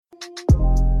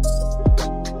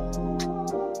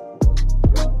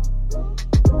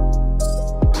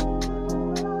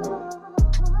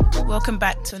Welcome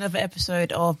back to another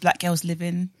episode of Black Girls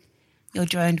Living. You're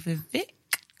joined with Vic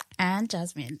and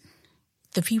Jasmine.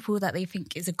 The people that they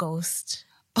think is a ghost.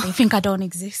 They think I don't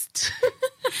exist.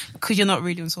 Because you're not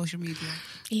really on social media.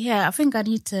 Yeah, I think I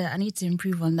need to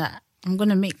improve on that. I'm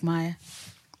gonna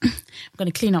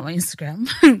clean up my Instagram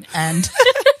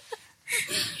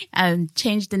and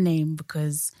change the name,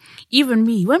 because even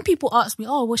me, when people ask me,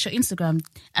 oh, what's your Instagram?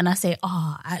 And I say,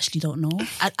 I actually don't know.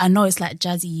 I know it's like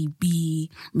Jazzy B,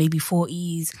 maybe 4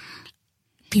 E's.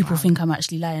 People think I'm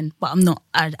actually lying, but I'm not.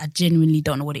 I genuinely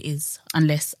don't know what it is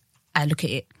unless I look at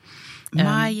it.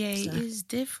 My yay is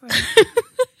different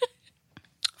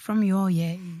from your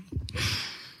yay.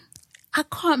 I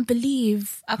can't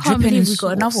believe we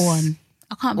got another one.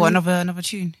 I can't believe. Another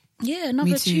tune? Yeah,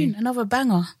 another tune, another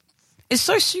banger. It's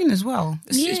so soon as well.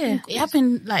 It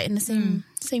happened like in the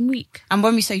same week. And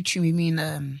when we say tune, we mean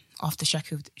after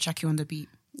Shaki on the beat.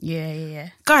 Yeah.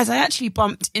 Guys, I actually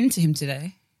bumped into him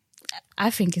today. I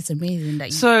think it's amazing that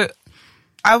you... So,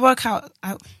 I work out...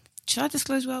 should I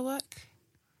disclose where I work?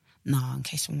 No, in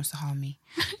case someone wants to harm me.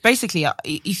 Basically,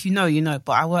 if you know, you know,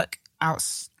 but I work out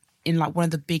in like one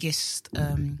of the biggest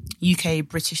UK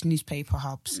British newspaper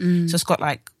hubs. So it's got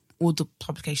like all the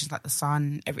publications like The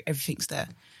Sun, everything's there.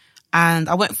 And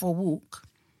I went for a walk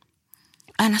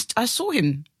and I saw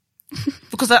him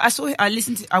because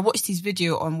I watched his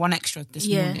video on One Extra this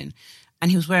morning,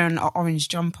 and he was wearing an orange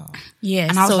jumper. Yeah,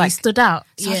 and I was so like, he stood out.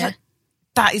 So I was like,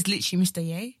 that is literally Mr.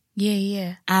 Ye.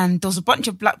 Yeah. And there was a bunch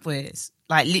of black boys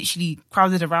like literally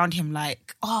crowded around him,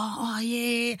 like, oh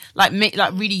yeah, like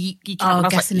really geeking out. And I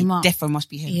was gassing like, him up. Defo must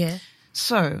be him. Yeah.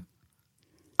 So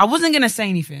I wasn't gonna say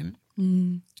anything.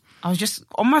 I was just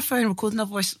on my phone recording a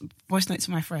voice note to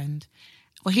my friend.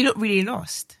 Well, he looked really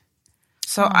lost.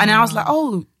 So and I was like,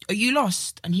 "Oh, are you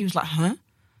lost?" And he was like, "Huh?"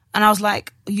 And I was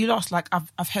like, "Are you lost? Like,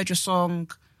 I've heard your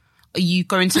song. Are you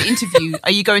going to interview?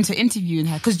 Are you going to interview in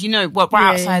her? Because you know, we're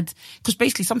outside. Because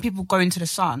basically, some people go into the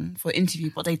Sun for an interview,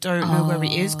 but they don't know where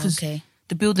it is because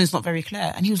the building's not very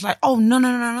clear." And he was like, "Oh,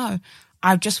 no.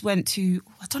 I just went to.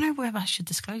 I don't know whether I should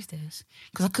disclose this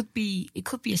because it could be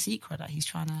a secret that he's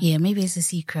trying to. Yeah, maybe it's a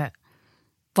secret,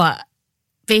 but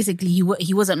basically,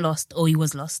 he wasn't lost, or he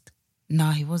was lost.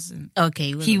 No, he wasn't.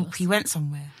 Okay, he went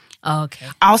somewhere. Oh, okay,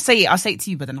 I'll say it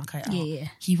to you, but then I'll cut it out. Yeah.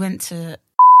 He went to.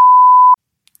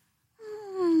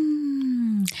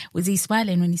 Was he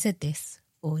smiling when he said this,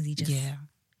 or was he just? Yeah.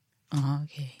 Oh,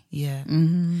 okay. Yeah.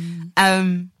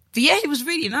 Mm-hmm. But yeah, it was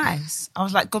really nice. I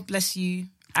was like, God bless you.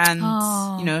 And,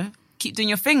 you know, keep doing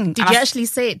your thing. Did you actually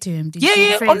say it to him?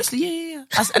 Yeah, honestly, yeah.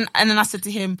 And then I said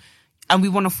to him, and we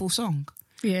won a full song.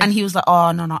 Yeah. And he was like,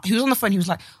 oh, no. He was on the phone, he was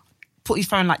like, put his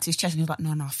phone like to his chest, and he was like,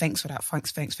 no, thanks for that.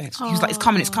 Thanks. He was like, it's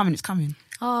coming.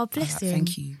 Oh, bless him.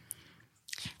 Thank you.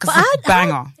 Because it's a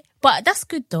banger. But that's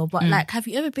good though. But like, have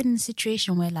you ever been in a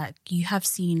situation where like you have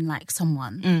seen like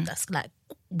someone that's like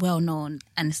well known,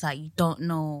 and it's like you don't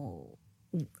know...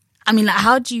 I mean, like,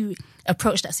 how do you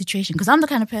approach that situation? Because I'm the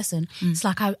kind of person, it's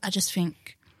like I just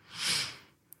think,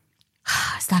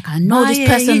 it's like I know this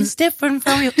person is different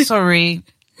from you. Sorry.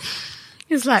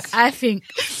 It's like I think...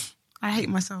 I hate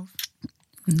myself.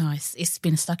 No, it's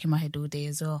been stuck in my head all day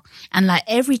as well. And like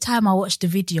every time I watch the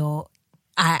video,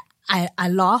 I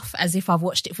laugh as if I've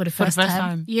watched it for the first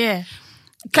time. Yeah.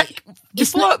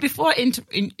 Before I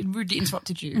rudely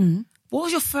interrupted you, what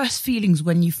was your first feelings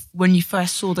when you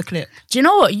first saw the clip? Do you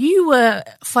know what? You were,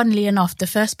 funnily enough, the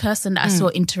first person that I saw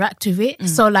interact with it.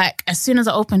 So like, as soon as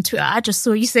I opened Twitter, I just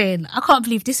saw you saying, I can't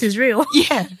believe this is real.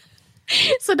 Yeah.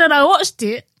 So then I watched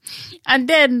it, and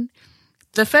then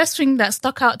the first thing that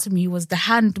stuck out to me was the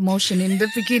hand motion in the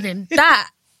beginning. That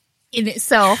in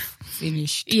itself...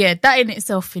 Finished. Yeah, that in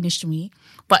itself finished me.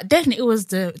 But then it was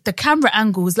the camera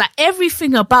angles, like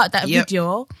everything about that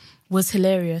video was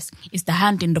hilarious. It's the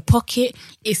hand in the pocket,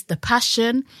 it's the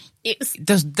passion, it's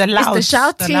the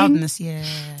shouting, the loudness, yeah.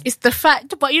 It's the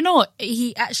fact, but you know what?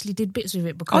 He actually did bits with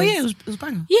it because... Oh yeah, it was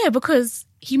banger. Yeah, because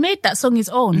he made that song his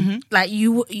own. Like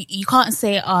you can't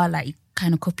say, like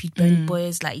kind of copied Burna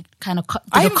Boy's, like kind of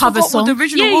did a cover song. What the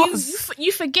original was.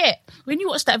 You forget. When you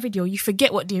watch that video, you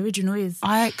forget what the original is.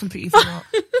 I completely forgot.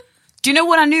 Do you know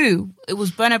what I knew? It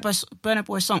was Burna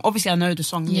Boy's song. Obviously, I know the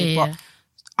song, but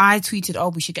I tweeted, "Oh,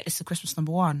 we should get this to Christmas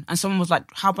 #1," and someone was like,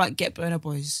 "How about get Burna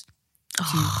Boy's?"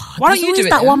 Why don't you do it?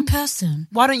 That one person.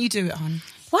 Why don't you do it, hon?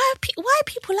 Why are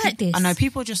people like this? I know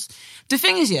people just. The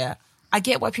thing is, I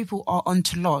get why people are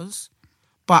onto laws,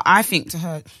 but I think to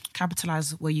her,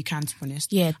 capitalize where you can. To be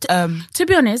honest, yeah. To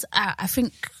be honest, I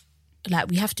think like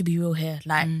we have to be real here.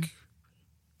 Like,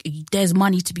 there's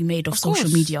money to be made of social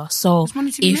media. So there's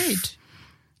money to be made.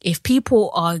 if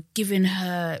people are giving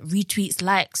her retweets,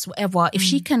 likes, whatever, if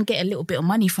she can get a little bit of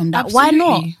money from that, Absolutely.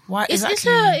 why not? Why, it's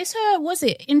exactly. it's her, what's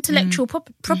it, intellectual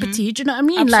property, do you know what I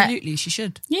mean? Absolutely, she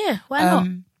should. Yeah, why not?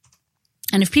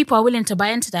 And if people are willing to buy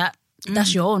into that,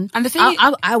 that's your own. And the thing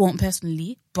I won't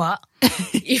personally, but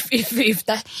if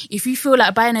you feel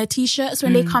like buying her t-shirts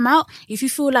when they come out, if you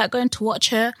feel like going to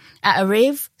watch her at a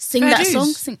rave, sing Fair that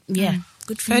dues. song,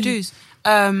 good for Fair you. dues.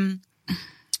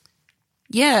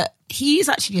 Yeah, he's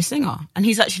actually a singer, and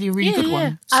he's actually a really good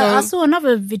one. So, I saw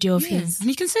another video of his. and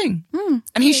he can sing,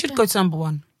 and he should go to number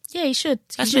one. Yeah, he should.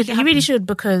 Let's He make it really happen. should,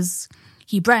 because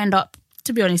he brightened up.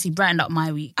 To be honest, he brightened up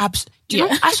my week. Do you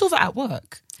know? I saw that at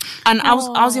work, and I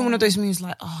was in one of those moods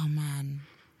like, oh man,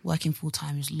 working full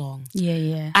time is long.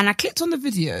 Yeah. And I clicked on the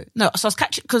video. No, so I was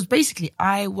catching, because basically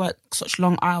I work such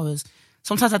long hours.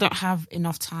 Sometimes I don't have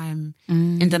enough time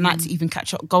in the night to even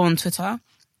catch up, go on Twitter.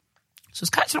 So I was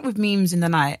catching up with memes in the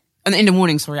night, and in the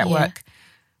morning, sorry, at work.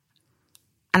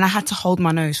 And I had to hold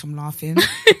my nose from laughing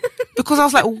because I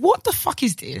was like, what the fuck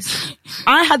is this?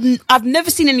 I've never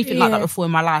seen anything like that before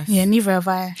in my life. Yeah, neither have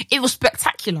I. It was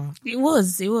spectacular. It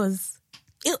was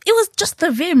just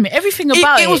the vim, everything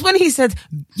about it. It was when he said,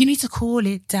 you need to cool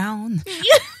it down.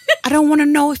 I don't want to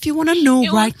know if you want to know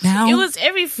right now. It was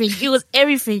everything. It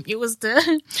was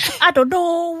the, I don't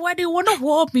know why they want to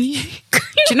warn me.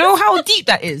 Do you know how deep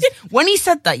that is? When he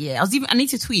said that, I need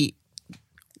to tweet.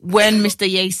 When Mr.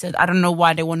 Ye said, I don't know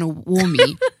why they want to warn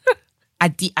me. I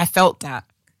felt that.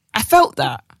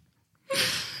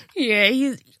 Yeah,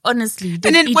 he honestly did.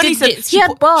 And then when he said, he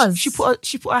had bars. She put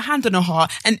her hand on her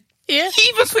heart, and he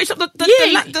even switched up the flow.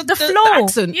 the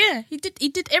accent. Yeah, he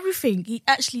did everything. He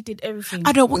actually did everything.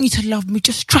 I don't want you to love me,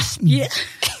 just trust me. Yeah.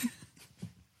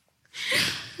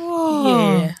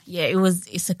 Yeah,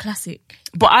 it's a classic.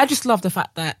 But I just love the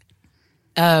fact that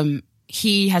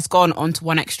he has gone on to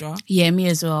One Extra. Yeah, me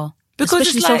as well. Because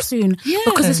especially it's so like, soon. yeah.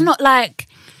 Because it's not like,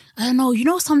 I don't know, you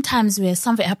know, sometimes where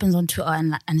something happens on Twitter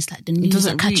and it's like the news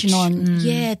are catching on.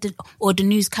 Yeah, or the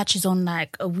news catches on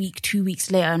like a week, 2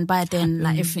 weeks later, and by then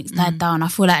like everything's died down. I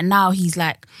feel like now he's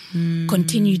like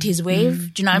continued his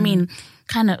wave. Do you know what I mean?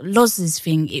 Kind of Loz's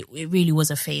thing, it really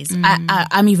was a phase.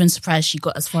 I'm even surprised she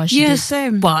got as far as she did. Yeah,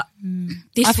 same. But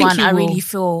this one, I really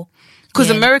feel... Because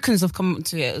Americans have come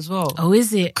to it as well. Oh,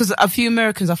 is it? Because a few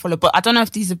Americans I follow, but I don't know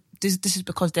if this is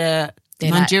because they're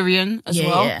Nigerian like, as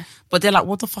well. Yeah. But they're like,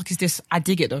 what the fuck is this? I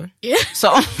dig it though. Yeah. So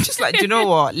I'm just like, do you know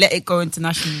what? Let it go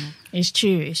international. It's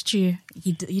true.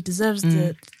 He deserves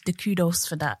the kudos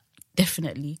for that.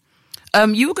 Definitely.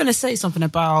 You were going to say something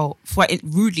about, before I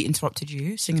rudely interrupted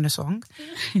you, singing a song,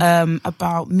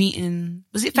 about meeting,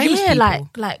 was it famous people? Yeah,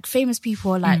 like famous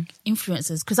people, like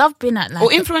influencers. Because I've been at like... Or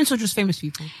influencers or just famous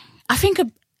people? I think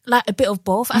a bit of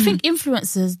both. I think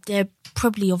influencers, they're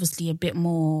probably obviously a bit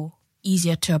more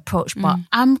easier to approach, but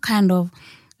I'm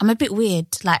a bit weird.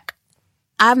 Like,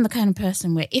 I'm the kind of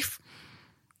person where if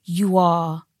you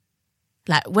are,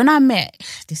 like, when I met,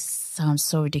 this sounds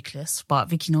so ridiculous, but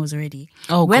Vicky knows already.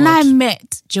 Oh, when God. I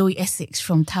met Joey Essex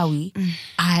from Towie,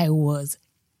 I was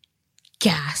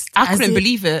gassed. I couldn't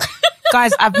believe it.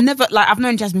 Guys, I've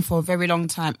known Jasmine for a very long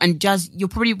time, and Jazz, you're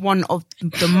probably one of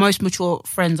the most mature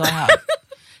friends I have.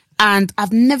 And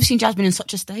I've never seen Jasmine in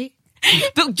such a state.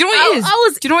 But do you know what it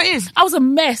is? Do you know what it is? I was a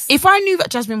mess. If I knew that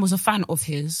Jasmine was a fan of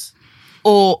his,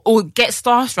 or get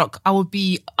starstruck, I'd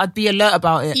be alert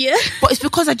about it. Yeah. But it's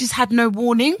because I just had no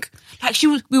warning. Like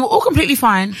we were all completely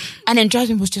fine, and then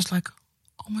Jasmine was just like,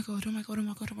 oh my god. I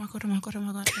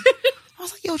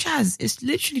was like, yo, Jazz, it's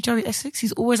literally Joey Essex.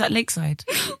 He's always at Lakeside.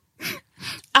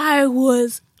 I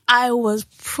was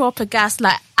proper gassed.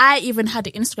 Like, I even had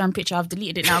an Instagram picture. I've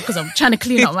deleted it now because I'm trying to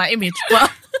clean up my image.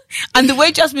 But and the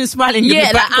way Jasmine's smiling in the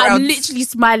background. I'm literally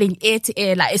smiling ear to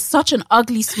ear. Like, it's such an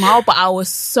ugly smile, but I was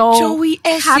so Joey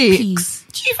Essex. happy.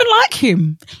 Do you even like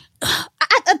him?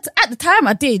 At the time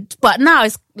I did, but now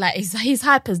it's like his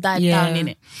hype has died down,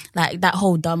 innit? Like, that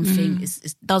whole dumb thing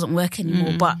it doesn't work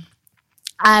anymore. But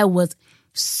I was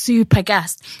super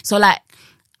gassed. So, like,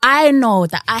 I know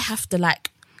that I have to, like,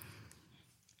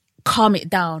 calm it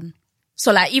down.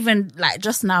 So, like, even, like,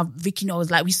 just now, Vicky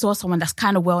knows, like, we saw someone that's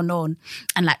kind of well known,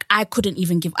 and, like, I couldn't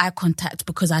even give eye contact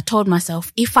because I told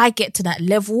myself, if I get to that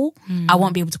level, I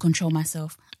won't be able to control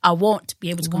myself. I won't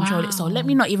be able to control it. So let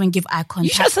me not even give eye contact. You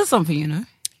should have said something, you know.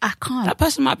 I can't. That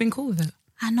person might have been cool with it.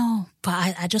 I know,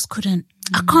 but I just couldn't.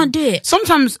 I can't do it.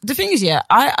 Sometimes, the thing is,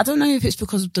 I don't know if it's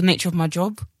because of the nature of my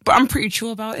job, but I'm pretty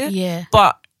sure about it. Yeah.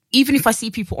 But even if I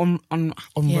see people on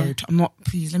road, I'm not,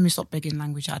 please, let me stop begging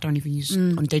language that I don't even use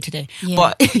on day to day.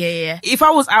 But if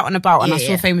I was out and about and I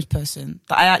saw a famous person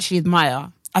that I actually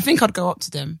admire, I think I'd go up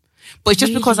to them. But it's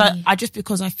just because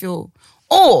I feel,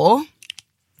 Or,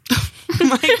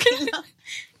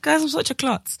 guys, I'm such a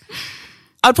klutz.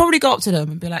 I'd probably go up to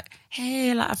them and be like,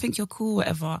 hey, like, I think you're cool,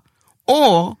 whatever.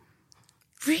 Or...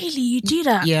 Really? You do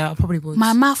that? Yeah, I probably would.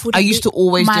 My mouth would. I used to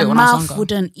always do it when I was My younger. mouth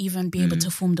wouldn't even be able to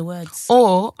form the words.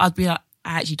 Or I'd be like,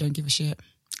 I actually don't give a shit.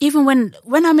 Even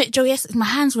when I met Joe yesterday, my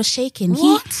hands were shaking.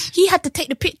 What? He had to take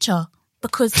the picture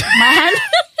because my hand...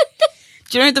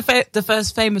 Do you know the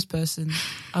first famous person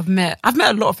I've met? I've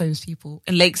met a lot of famous people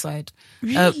in Lakeside.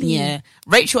 Really? Yeah.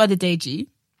 Rachel Adedeji.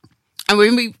 And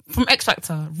we from X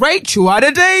Factor. Rachel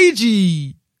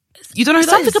Adedeji. You don't know who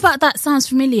that Something is? about that sounds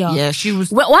familiar. Yeah, she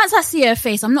was... Once I see her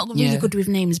face, I'm not really good with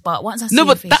names, but once I see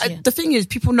her face... the thing is,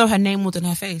 people know her name more than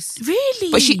her face.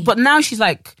 Really? But now she's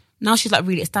like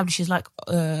really established. She's like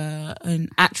an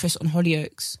actress on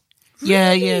Hollyoaks.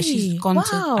 Really? Yeah, she's gone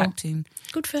to acting.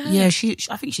 Good for her. Yeah,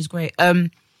 I think she's great.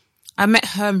 I met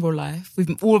her in real life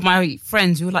with all of my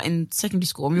friends. We were like in secondary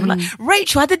school and we were like,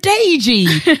 Rachel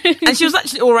Adedeji. And she was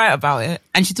actually all right about it.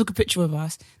 And she took a picture of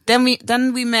us. Then we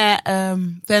met,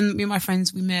 me and my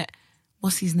friends, we met,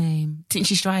 what's his name?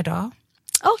 Tinchy Strider.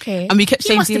 Okay. And we kept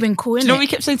saying must have been cool, do you know what we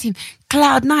kept saying to him?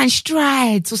 Cloud9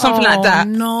 Strides or something like that.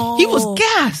 No. He was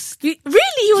gassed. Really?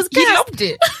 He was gassed? He loved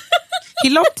it. He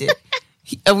loved it.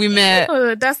 And we met...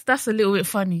 Oh, that's a little bit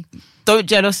funny. Don't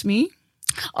Jealous Me.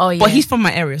 Oh, yeah. But he's from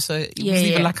my area, so it was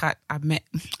even like I met...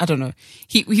 I don't know.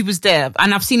 He was there,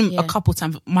 and I've seen him a couple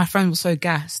times. My friend was so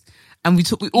gassed. And we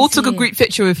all took a group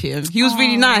picture with him. He was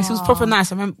really nice. He was proper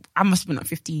nice. I remember I must have been like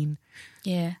 15.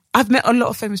 Yeah. I've met a lot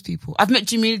of famous people. I've met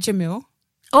Jameela Jamil.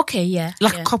 Okay, yeah.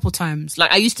 A couple times.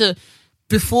 Like I used to...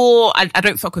 Before, I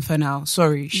don't fuck with her now.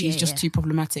 Sorry, she's just too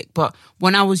problematic. But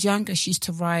when I was younger, she used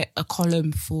to write a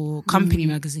column for Company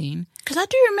magazine. Because I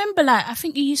do remember, I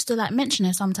think you used to mention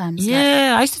her sometimes.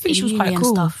 Yeah, I used to think she was quite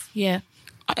cool. Stuff. Yeah,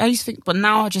 I used to think, but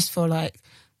now I just feel like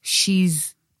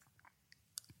it's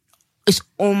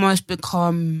almost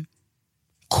become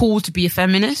cool to be a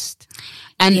feminist.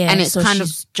 And it's so kind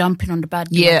she's jumping on the bad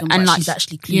and she's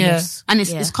actually clueless. And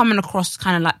it's coming across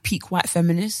kind of like peak white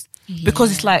feminist.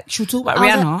 Because it's like, she'll talk about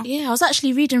Rihanna. I was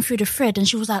actually reading through the thread and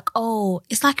she was like, oh,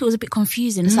 it's like it was a bit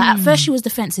confusing. It's like, at first she was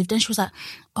defensive, then she was like,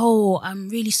 oh, I'm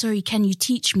really sorry, can you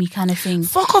teach me kind of thing.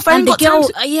 Fuck off, and the girl,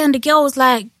 and the girl was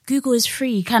like, Google is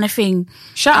free kind of thing.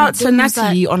 Shout out to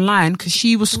Natalie online, because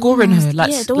she was scoring her,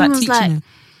 teaching her.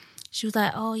 She was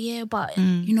like, oh yeah, but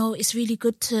it's really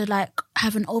good to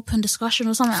have an open discussion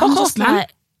or something. Fuck off, man.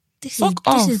 This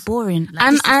is boring.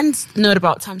 And Nerd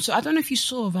About Time. So I don't know if you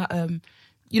saw that,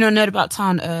 Nerd About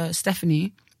Town,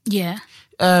 Stephanie. Yeah.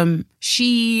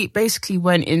 She basically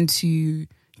went into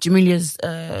Jamelia's,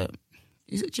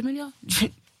 is it Jamelia?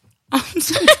 I'm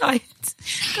so tired.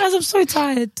 Guys, I'm so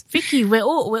tired. Vicky, we're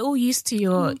all used to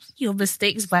your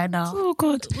mistakes by now. Oh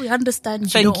God. We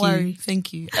understand you, don't worry.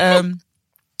 Thank you.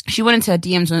 She went into her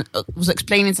DMs and was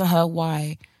explaining to her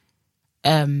why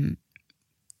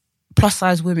plus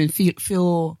size women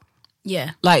feel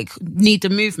need the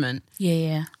movement.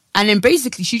 Yeah. And then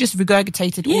basically she just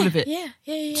regurgitated all of it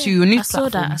to a news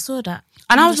platform. I saw that.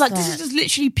 And I was like, this is just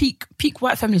literally peak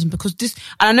white feminism, because this,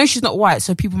 and I know she's not white,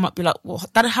 so people might be like, well,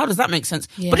 how does that make sense?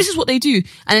 Yeah. But this is what they do.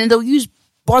 And then they'll use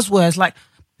buzzwords like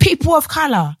people of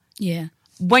colour. Yeah.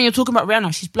 When you're talking about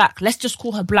Rihanna, she's black. Let's just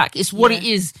call her black. It's what it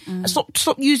is.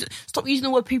 Stop using the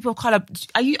word people of colour.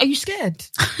 Are you scared?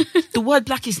 The word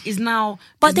black is now...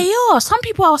 But they are. Some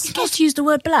people are scared to use the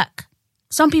word black.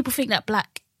 Some people think that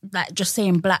black, just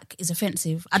saying black is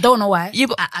offensive. I don't know why. Yeah,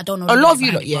 but I don't know. A lot of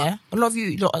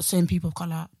you lot are saying people of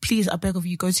colour. Please, I beg of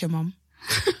you, go to your mum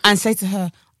and say to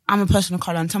her, I'm a person of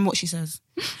colour, and tell me what she says.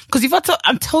 Because if I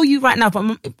tell you right now,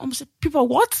 but I'm saying, people are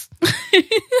what?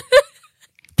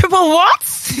 People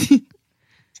what?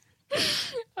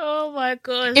 Oh my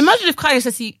gosh. Imagine if Kaya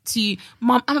says to you,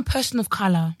 Mom, I'm a person of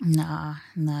colour. Nah.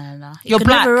 You're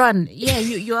black. Never run. Yeah,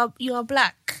 you are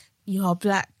black. You are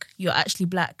black. You're actually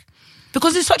black.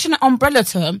 Because it's such an umbrella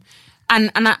term, and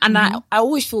I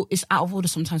always feel it's out of order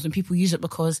sometimes when people use it,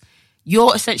 because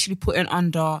you're essentially putting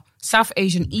under South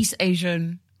Asian, East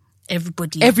Asian,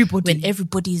 everybody. When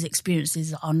everybody's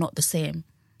experiences are not the same.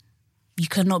 You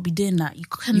cannot be doing that. You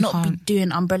cannot be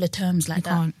doing umbrella terms like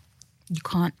that. You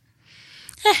can't.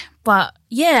 But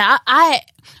yeah, I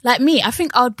like me, I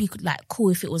think I would be cool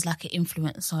if it was an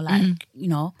influencer,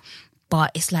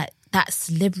 but it's that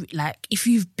celebrity, if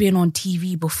you've been on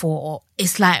TV before,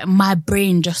 it's my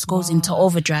brain just goes into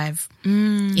overdrive.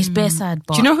 It's bare sad,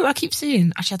 but... Do you know who I keep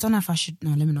seeing? Actually, I don't know if I should...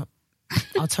 No, let me not.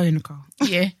 I'll tell you in the car.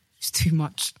 Yeah. It's too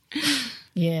much.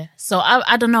 Yeah. So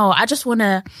I don't know. I just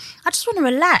wanna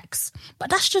relax. But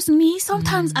that's just me.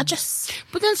 Sometimes I just.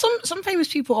 But then some famous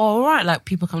people are alright. Like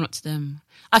people coming up to them.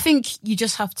 I think you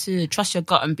just have to trust your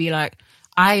gut and be like,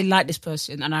 I like this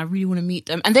person and I really want to meet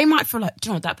them. And they might feel like, do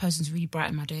you know what, that person's really bright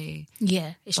in my day.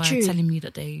 Yeah, it's by true. telling me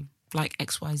that they like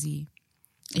XYZ.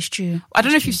 It's true. I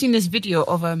don't know if you've seen this video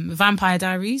of Vampire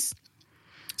Diaries.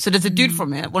 So there's a dude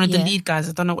from it, one of the lead guys.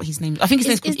 I don't know what his name is. I think his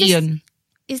name's called Ian.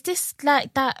 Is this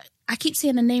like that? I keep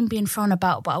seeing a name being thrown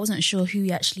about, but I wasn't sure who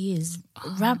he actually is.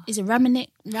 Is it Ramanik?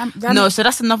 No, so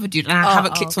that's another dude, and I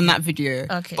haven't clicked on that video.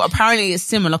 Okay. But apparently it's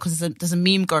similar because there's a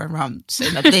meme going around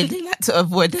saying that they like to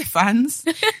avoid their fans.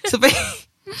 So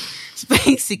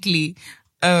basically,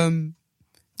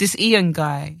 this Ian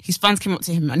guy, his fans came up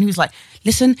to him and he was like,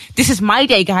 listen, this is my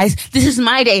day, guys. This is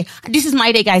my day. This is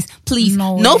my day, guys. Please,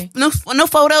 no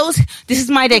photos. This is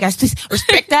my day, guys. Please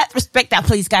respect that. Respect that,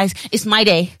 please, guys. It's my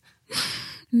day.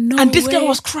 And this girl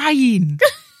was crying.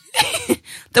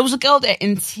 There was a girl there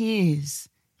in tears.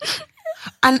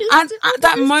 And at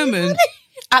that moment,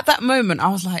 I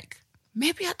was like,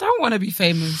 maybe I don't want to be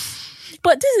famous.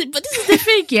 But this is the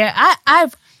thing, yeah.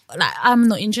 I'm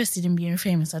not interested in being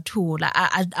famous at all. Like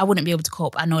I wouldn't be able to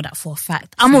cope. I know that for a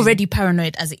fact. I'm already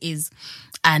paranoid as it is,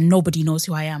 and nobody knows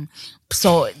who I am.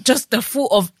 So just the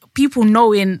thought of people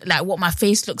knowing like what my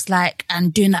face looks like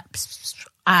and doing that,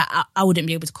 I wouldn't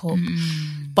be able to cope.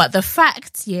 But the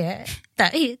fact, yeah,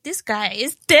 that this guy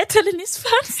is there telling his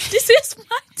fans, this is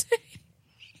my day.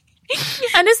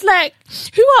 And it's like,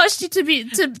 who asked you to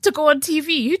go on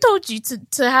TV? Who told you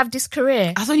to have this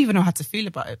career? I don't even know how to feel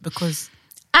about it because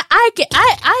I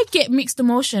get mixed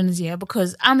emotions, yeah,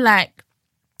 because I'm like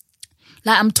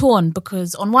I'm torn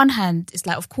because on one hand it's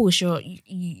like, of course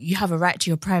you have a right to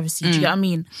your privacy, do you get what I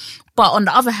mean? But on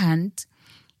the other hand,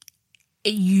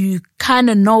 you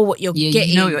kind of know what you're getting.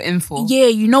 You know what you're in for. Yeah,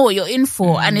 you know what you're in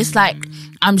for. And it's like,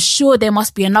 I'm sure there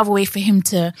must be another way for him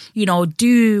to,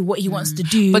 do what he wants to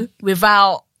do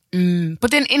without.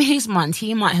 But then in his mind,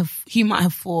 he might have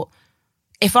thought,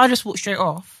 if I just walk straight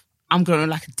off, I'm going to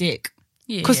look like a dick.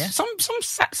 Because some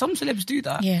celebs do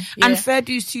that. Yeah. And fair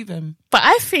dues to them. But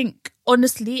I think,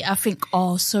 honestly,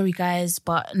 oh, sorry guys,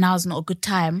 but now's not a good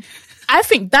time. I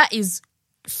think that is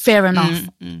fair enough.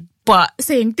 But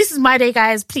saying, this is my day,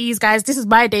 guys, please, guys, this is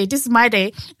my day,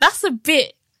 that's a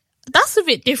bit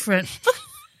different.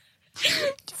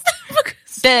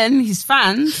 Then his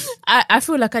fans... I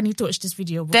feel like I need to watch this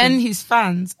video. Then his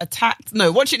fans attacked...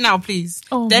 No, watch it now, please.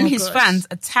 Then his fans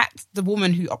attacked the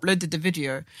woman who uploaded the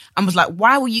video and was like,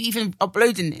 why were you even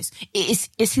uploading this?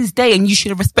 It's his day and you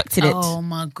should have respected it. Oh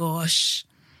my gosh.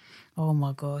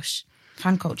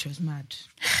 Fan culture is mad.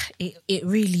 It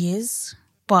really is.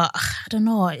 But I don't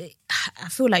know. I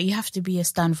feel like you have to be a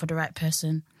stand for the right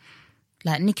person.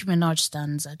 Like Nicki Minaj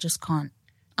stands, I just can't.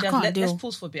 Let's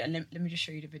pause for a bit and let me just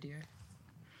show you the video.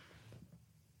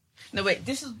 No, wait.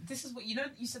 This is what you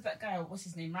said that guy. What's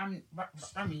his name? Rami.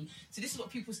 So this is what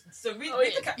people. So read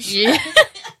the caption. Yeah.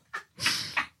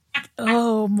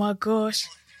 Oh my gosh.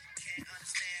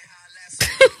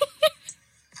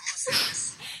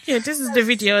 Yeah, this is the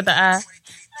video that I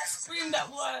screamed at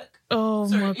work. Oh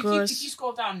my gosh. If you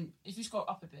scroll down, if you scroll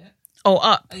up a bit. Oh,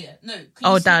 up. Oh yeah. No.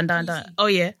 Down. Oh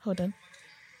yeah. Hold on.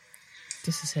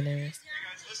 This is hilarious. You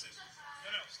guys, listen.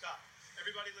 No, stop.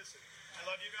 Everybody listen. I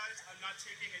love you guys. I'm not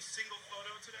taking a single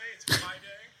photo today. It's my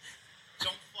day.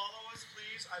 Don't follow us,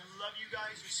 please. I love you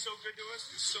guys. You're so good to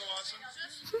us. You're so awesome. No,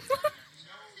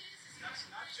 that's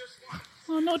not just one.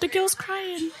 Oh no, the girl's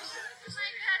crying. But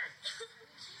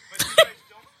you guys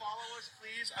don't follow us,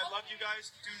 please. I love you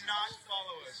guys. Do not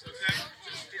follow us, okay?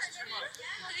 It's too much.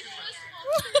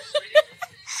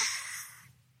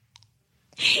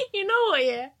 You know what,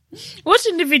 yeah?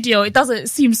 Watching the video, it doesn't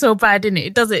seem so bad, innit?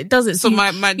 It doesn't so seem...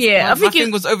 my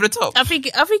thing was over the top. I think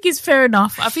it's fair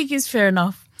enough.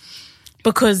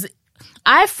 Because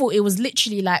I thought it was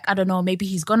literally like, I don't know, maybe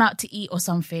he's gone out to eat or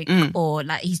something, or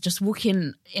like he's just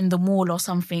walking in the mall or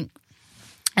something.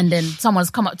 And then someone's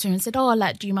come up to him and said, oh,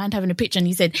 like, do you mind having a picture? And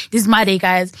he said, this is my day,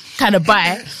 guys, kind of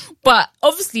bye. But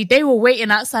obviously they were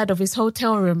waiting outside of his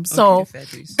hotel room. So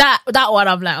that one,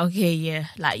 I'm like, okay, yeah,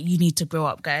 like you need to grow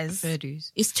up, guys. Fair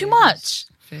dues. It's too much.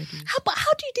 Fair dues. How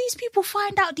do these people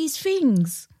find out these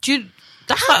things?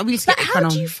 That's what we get how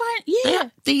do you find,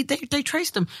 They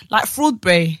trace them. Like Fraud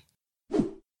Bae.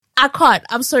 I can't.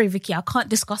 I'm sorry, Vicky. I can't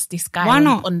discuss this guy. Why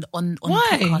not? On Why?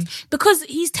 podcast because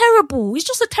he's terrible. He's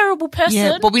just a terrible person.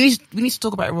 Yeah, but we need to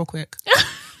talk about it real quick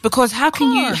because how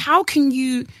can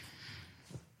you?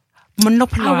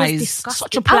 monopolize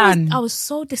such a plan. I was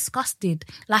so disgusted.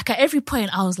 Like at every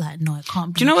point, I was like, no, it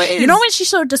can't be. Do you know what it is? You know when she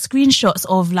showed the screenshots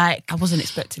of like I wasn't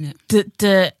expecting it.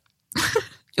 the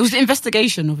It was the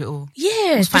investigation of it all.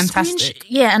 Yeah, it was fantastic.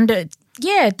 And the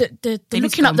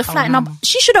looking up the flight number.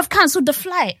 She should have cancelled the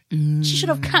flight. She should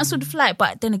have cancelled the flight.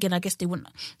 But then again, I guess they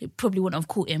probably wouldn't have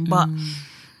caught him. But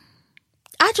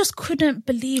I just couldn't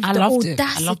believe the audacity.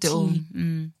 I loved it all.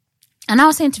 And I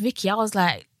was saying to Vicky, I was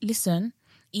like, listen,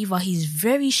 either he's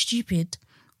very stupid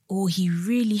or he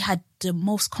really had the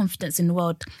most confidence in the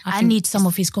world. I need some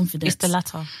of his confidence. It's the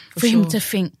latter. For him to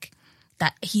think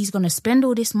that he's going to spend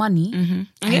all this money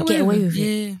and get away with it.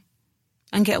 Yeah.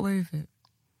 And get away with it.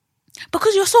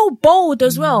 Because you're so bold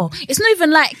as well. It's not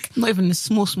even like... Not even the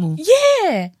small.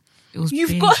 Yeah. It was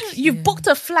You've booked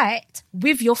a flight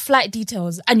with your flight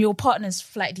details and your partner's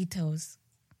flight details.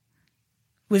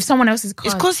 With someone else's card.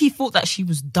 It's because he thought that she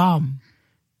was dumb.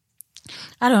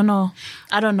 I don't know.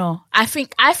 I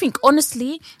think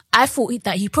honestly, I thought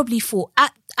that he probably thought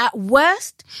at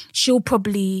worst, she'll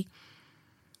probably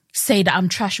say that I'm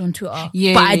trash on Twitter.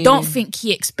 Yeah, but I don't think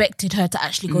he expected her to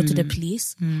actually go to the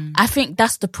police. I think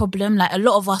that's the problem. Like a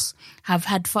lot of us have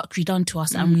had fuckery done to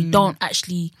us and we don't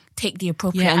actually take the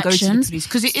appropriate and actions. go to the police.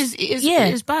 Because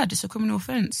it is bad. It's a criminal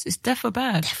offence. It's definitely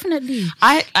bad. Definitely.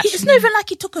 It's not even like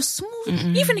he took a small...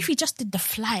 Even if he just did the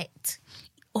flight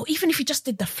or even if he just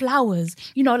did the flowers,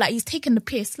 you know, like he's taking the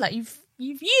piss. Like you've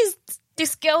used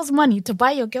this girl's money to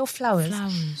buy your girl flowers.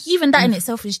 Even that in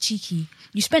itself is cheeky.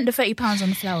 You spent the £30 on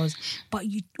the flowers, but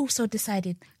you also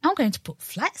decided, I'm going to book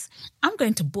flights. I'm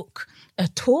going to book a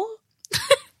tour.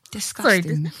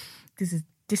 Disgusting. Sorry,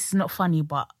 this is not funny,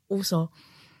 but also,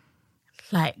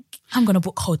 like, I'm going to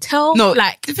book hotel. No,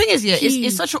 like the thing is,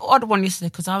 it's such an odd one yesterday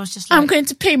because I was just like... I'm going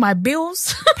to pay my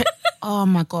bills. Oh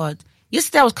my God.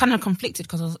 Yesterday I was kind of conflicted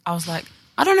because I was like,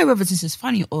 I don't know whether this is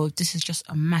funny or this is just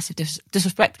a massive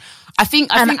disrespect. I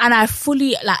think, and I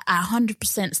fully, like, I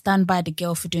 100% stand by the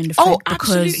girl for doing the flight.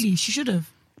 Absolutely, she should have.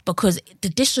 Because the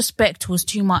disrespect was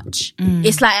too much.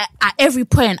 It's like at every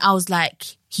point I was like,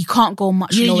 he can't go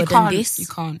much lower than this. You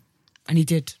can't. And he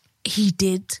did. He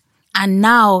did. And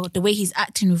now the way he's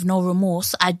acting with no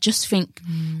remorse, I just think,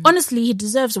 honestly, he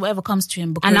deserves whatever comes to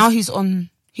him. Because and now he's on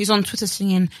Twitter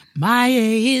singing, "My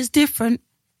A is different."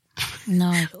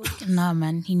 No,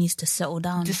 man, he needs to settle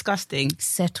down. Disgusting.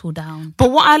 Settle down. But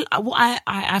what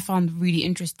I found really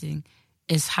interesting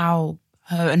is how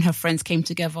her and her friends came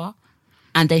together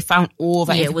and they found all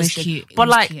that information. It was cute.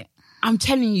 But cute. I'm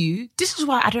telling you, this is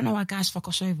why I don't know why guys fuck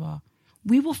us over.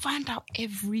 We will find out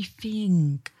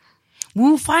everything. We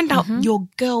will find out your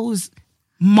girl's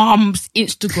mum's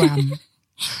Instagram.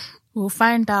 We'll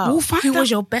find out who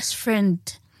was your best friend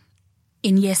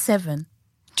in year 7.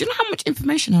 Do you know how much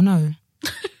information I know?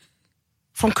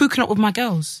 From cooking up with my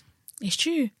girls. It's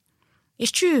true.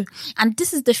 And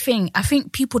this is the thing. I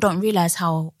think people don't realise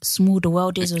how small the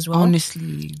world is as well.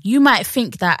 Honestly. You might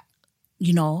think that,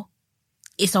 you know,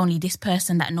 it's only this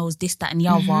person that knows this, that and the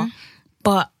other.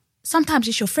 But sometimes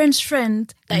it's your friend's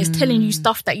friend that is telling you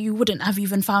stuff that you wouldn't have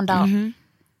even found out.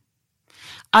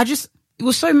 It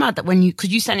was so mad that because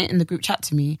you sent it in the group chat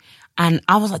to me and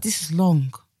I was like, this is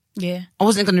long. Yeah. I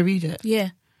wasn't going to read it.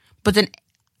 Yeah. But then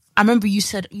I remember you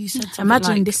said something.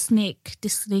 Imagine like, this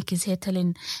snake is here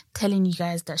telling you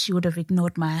guys that she would have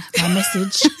ignored my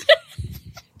message.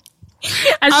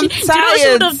 And I'm do you know what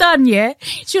she would have done, yeah?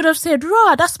 She would have said,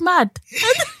 "Raw, that's mad."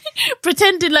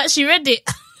 Pretending like she read it.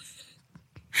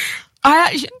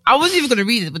 I wasn't even going to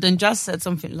read it, but then Jas said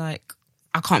something like,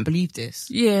 "I can't believe this."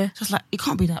 Yeah. So I was like, it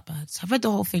can't be that bad. So I read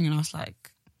the whole thing and I was like...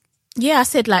 Yeah, I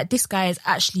said, like, this guy is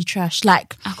actually trash.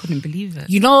 Like... I couldn't believe it.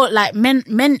 You know, like,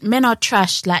 men are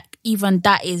trash. Like, even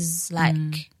that is,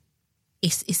 like...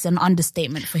 It's an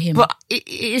understatement for him. But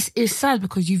it's sad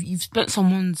because you've spent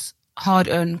someone's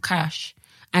hard-earned cash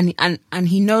and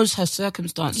he knows her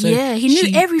circumstance. So yeah, he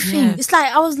knew everything. Yeah. It's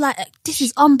like, I was like, this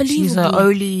is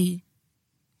unbelievable.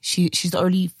 She's the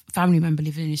only family member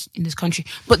living in this country.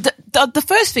 But the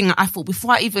first thing I thought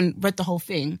before I even read the whole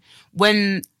thing,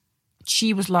 when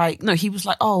he was like,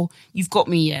 "Oh, you've got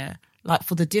me, yeah, like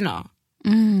for the dinner."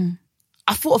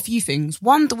 I thought a few things.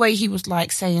 One, the way he was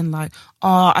like saying like,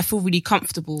 "Oh, I feel really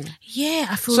comfortable." Yeah,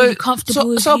 I feel really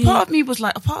comfortable. So a part of me was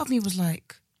like,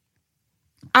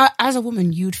 as a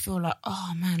woman, you'd feel like,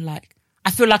 "Oh man, like I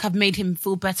feel like I've made him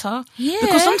feel better." Yeah.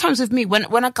 Because sometimes with me,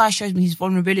 when a guy shows me his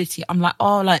vulnerability, I'm like,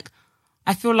 "Oh, like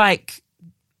I feel like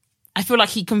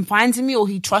he confides in me or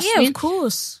he trusts me." Yeah, of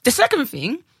course. The second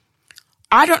thing,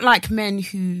 I don't like men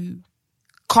who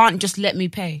can't just let me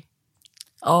pay.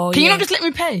 Oh, Can you not just let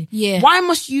me pay? Yeah. Why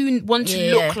must you want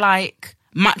to look like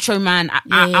macho man.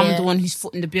 I'm the one who's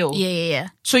footing the bill. Yeah.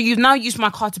 So you've now used my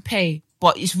card to pay,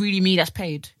 but it's really me that's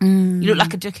paid. You look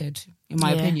like a dickhead, in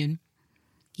my opinion.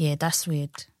 Yeah, that's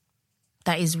weird.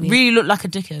 That is weird. Really look like a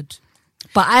dickhead.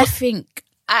 But I think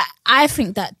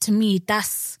that, to me,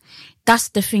 that's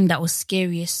the thing that was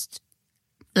scariest.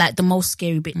 Like, the most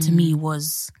scary bit to me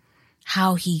was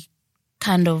how he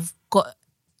kind of got...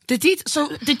 The details.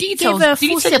 Gave her a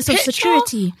full sense of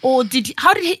security. Or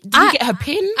how did he get her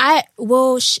pin? I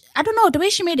don't know. The way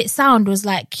she made it sound was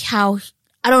like how...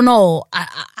 I don't know.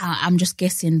 I'm just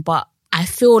guessing, but I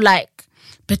feel like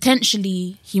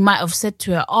potentially he might have said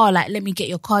to her, like, let me get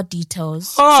your card details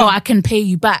so I can pay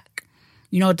you back,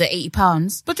 the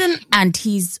 £80. But then... And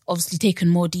he's obviously taken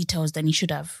more details than he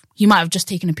should have. He might have just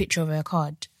taken a picture of her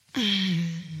card.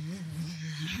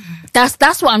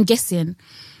 That's what I'm guessing.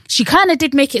 She kind of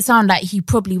did make it sound like he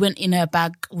probably went in her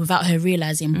bag without her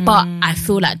realising. But I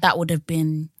feel like that would have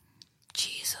been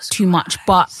too much.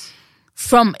 But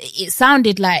it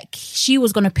sounded like she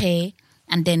was going to pay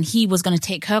and then he was going to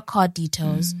take her card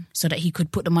details so that he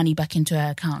could put the money back into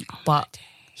her account. But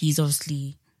he's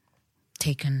obviously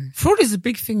taken... Fraud is a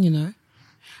big thing,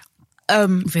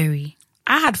 Very.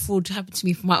 I had fraud happen to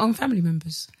me for my own family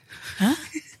members. Huh?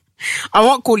 I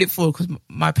won't call it fraud because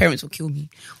my parents will kill me.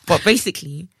 But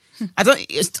basically,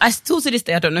 I still to this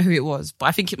day, I don't know who it was, but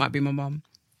I think it might be my mum.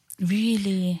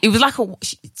 Really? It was like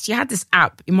she had this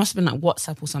app. It must have been like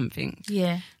WhatsApp or something.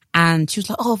 Yeah. And she was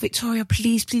like, oh, Victoria,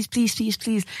 please,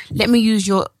 let me use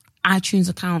your iTunes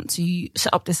account to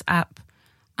set up this app.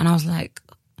 And I was like,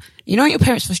 when your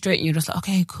parents frustrate you, you're just like,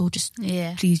 okay, cool, just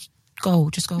please go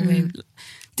away.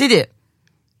 Did it.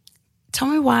 Tell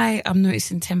me why I'm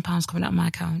noticing £10 coming out of my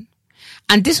account.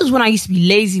 And this was when I used to be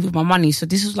lazy with my money. So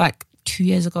this was like 2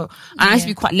 years ago. And I used to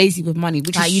be quite lazy with money,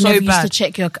 which is you so never bad. used to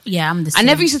check your... Yeah, I'm the same. I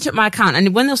never used to check my account.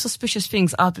 And when there were suspicious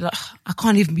things, I'd be like, I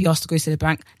can't even be asked to go to the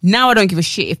bank. Now I don't give a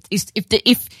shit. If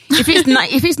it's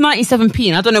 97p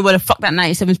and I don't know where the fuck that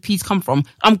 97p's come from,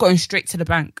 I'm going straight to the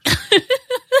bank.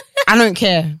 I don't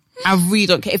care. I really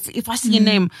don't care. If I see your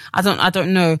name, I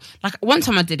don't know. Like one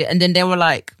time I did it and then they were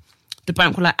like, the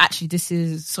bank were like, actually, this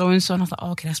is so and so, and I was like,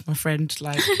 oh, okay, that's my friend.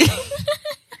 Like,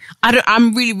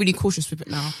 I'm really, really cautious with it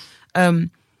now.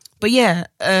 But yeah,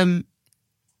 it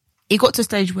got to a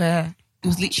stage where it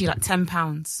was literally like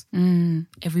 £10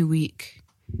 every week,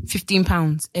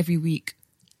 £15 every week.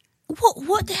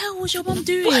 What the hell was your mum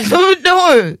doing? I don't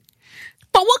know.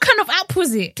 But what kind of app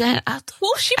was it? What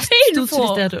was she paying for? To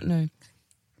this day, I don't know.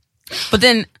 But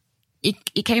then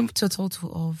it came to a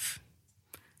total of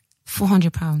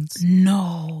 £400.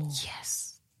 No.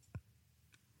 Yes.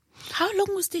 How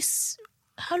long was this?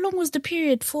 How long was the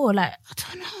period for? Like, I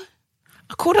don't know.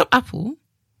 I called up Apple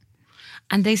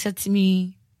and they said to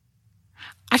me,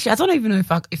 actually, I don't even know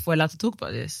if we're allowed to talk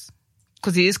about this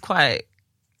because it is quite...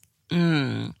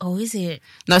 Oh, is it?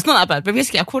 No, it's not that bad. But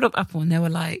basically, I called up Apple and they were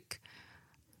like,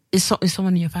 is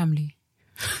someone in your family?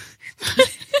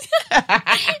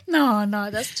 No,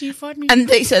 that's too funny. And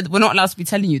they said, we're not allowed to be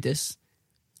telling you this.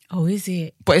 Oh, is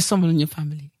it? But it's someone in your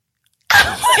family.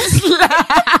 I was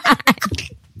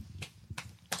like,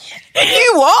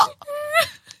 you what?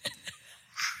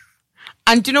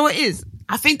 And do you know what it is?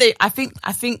 I think they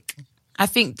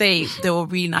were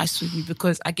really nice with me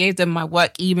because I gave them my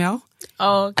work email.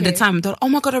 Oh, okay. At the time, they're like, oh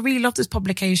my God, I really love this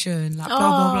publication. Like, blah,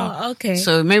 blah, blah. Okay.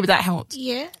 So maybe that helped.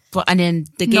 Yeah. And then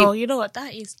they gave... No, you know what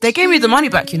that is? They gave me the money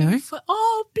back,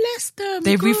 Oh, bless them.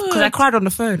 Because I cried on the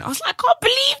phone. I was like, I can't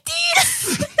believe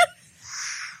this.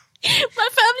 My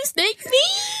family snaked me.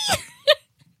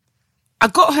 I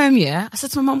got home, I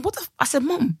said to my mum, I said,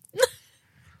 Mum.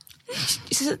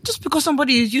 She said, just because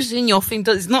somebody is using your thing,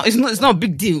 it's not a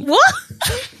big deal. What?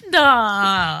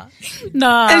 Nah.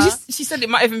 And she said it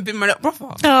might even been my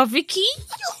brother. Oh, Vicky.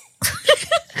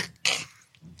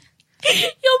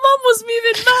 Your mum was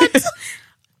moving mad.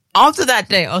 After that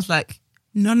day, I was like,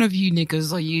 none of you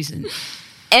niggas are using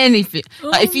anything.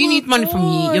 Like, if you need money from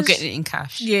me, you're getting it in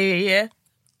cash. Yeah.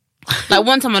 Like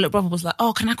one time my little brother was like,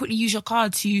 oh, can I quickly use your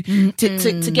card to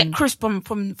get crisp from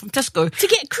Tesco? To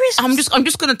get crisp? I'm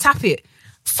just gonna tap it.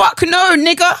 Fuck no,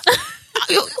 nigga.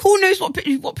 Who knows what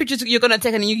pictures you're gonna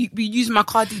take and you be using my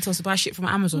card details to buy shit from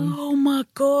Amazon? Oh my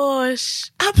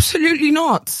gosh. Absolutely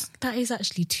not. That is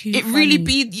actually too It funny. really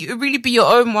be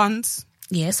your own ones.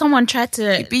 Yeah, someone tried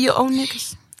to... It be your own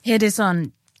niggas. Hear this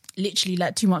on literally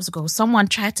like 2 months ago. Someone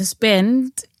tried to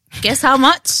spend... Guess how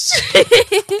much?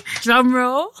 Drum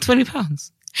roll.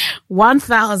 £20.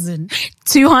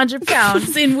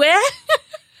 £1,200 in where?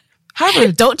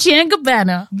 How? Dolce &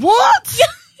 Gabbana. What?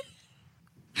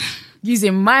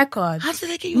 using my card. How did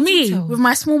they get your Me, details? with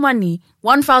my small money,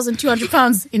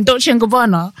 £1,200 in Dolce &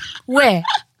 Gabbana. Where?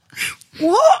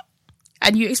 What?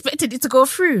 And you expected it to go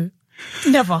through?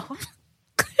 Never.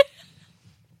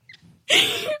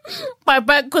 My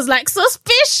bank was like,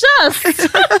 suspicious.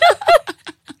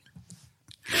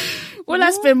 All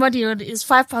I spend money on is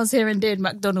 £5 here and there in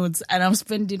McDonald's, and I'm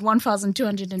spending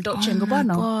 1,200 in Dolce &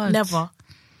 Gabbana. God. Never.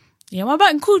 Yeah, my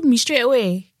bank called me straight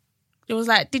away. It was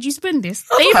like, did you spend this?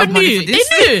 I They don't have even money knew. for They this.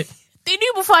 knew. They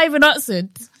knew before I even answered.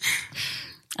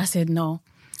 I said no.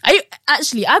 I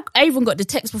even got the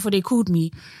text before they called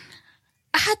me.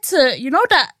 I had to, you know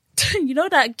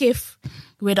that gif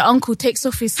where the uncle takes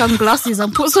off his sunglasses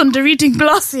and puts on the reading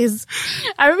glasses.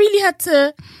 I really had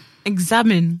to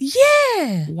Examine.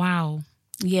 Yeah. Wow.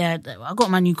 Yeah, I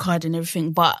got my new card and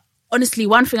everything. But honestly,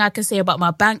 one thing I can say about my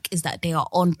bank is that they are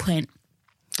on point.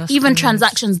 That's Even good.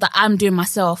 transactions that I'm doing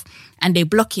myself and they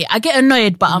block it. I get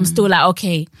annoyed, but I'm still like,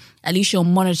 okay, at least you're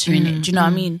monitoring it. Do you know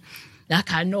what I mean?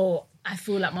 Like, I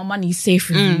feel like my money is safe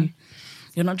with you.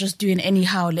 You're not just doing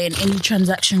anyhow, letting any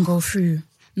transaction go through.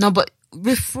 No, but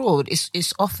with fraud,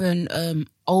 it's often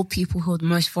old people who are the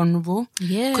most vulnerable.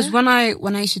 Yeah. Because when I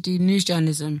used to do news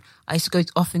journalism, I used to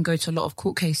often go to a lot of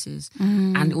court cases,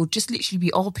 and it would just literally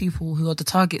be old people who are the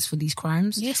targets for these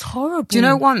crimes. Yeah, it's horrible. Do you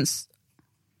know once?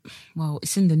 Well,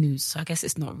 it's in the news, so I guess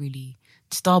it's not really.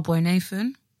 Starboy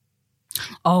Nathan.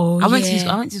 Oh, I went to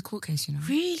his court case. You know.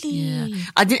 Really? Yeah.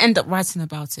 I didn't end up writing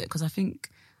about it because I can't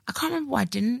remember why I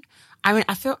didn't. I mean,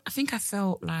 I think I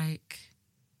felt like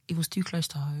it was too close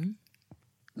to home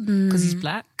because he's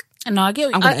black. No, I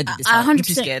get. I'm gonna edit this out. 100%. I'm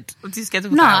too scared. I'm too scared to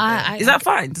put No, that out there. Is that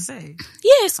fine to say?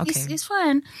 Yes, Okay. it's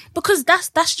fine because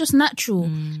that's just natural,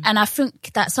 and I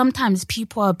think that sometimes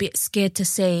people are a bit scared to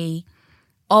say,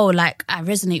 "Oh, like I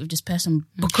resonate with this person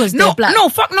because they're black." No,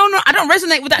 fuck, no. I don't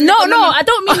resonate with that. No, I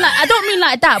don't mean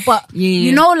like that. But Yeah.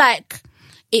 you know, like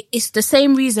it's the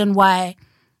same reason why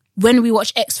when we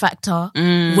watch X Factor,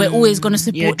 we're always going to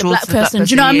support the draws black to the black person. Do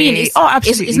you know what I person. mean? Yeah. It's, Oh,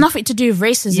 absolutely. It's nothing to do with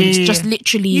racism. Yeah, It's yeah, just yeah.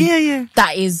 literally Yeah.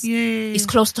 that is Yeah. it's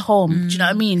close to home. Do you know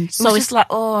what I mean? So it's just like,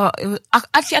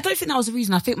 actually, I don't think that was the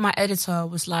reason. I think my editor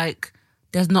was like,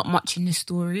 "There's not much in this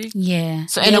story." yeah.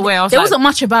 So in a way, I was there like, wasn't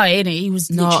much about it, innit? He was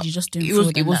literally just doing it was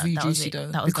fraud and really that was juicy it.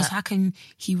 though. That was Because that. how can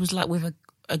he was like with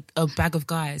a bag of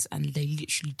guys and they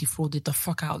literally defrauded the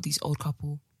fuck out of these old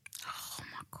couple. Oh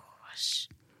my gosh.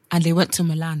 And they went to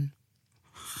Milan.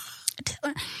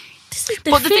 This is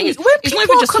the But the thing. thing is, When it's not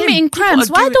people even are just him. committing People crimes,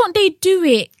 are why doing- don't they do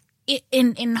it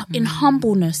in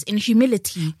humbleness, in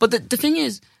humility? But the thing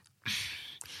is,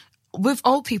 with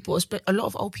old people, a lot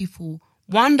of old people,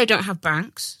 one, they don't have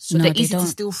banks, so No, they're they easy to don't.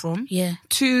 steal from. Yeah.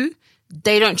 Two,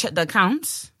 they don't check their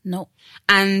accounts. No.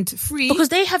 And three, Because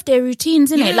they have their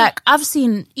routines, innit? Yeah. Like, I've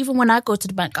seen, even when I go to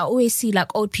the bank, I always see,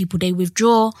 like, old people, they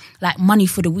withdraw, like, money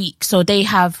for the week. So they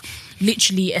have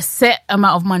literally a set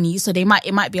amount of money. So it might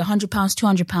be £100,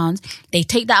 £200. They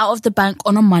take that out of the bank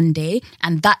on a Monday,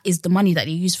 and that is the money that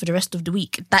they use for the rest of the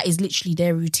week. That is literally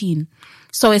their routine.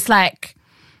 So it's like,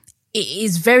 it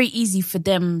is very easy for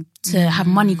them to have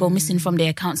money go missing from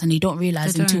their accounts, and they don't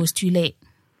realise They until don't. it's too late.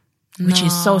 Which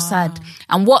is so sad.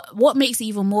 And what makes it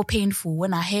even more painful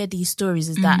when I hear these stories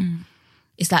is that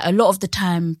it's like a lot of the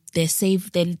time it's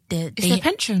their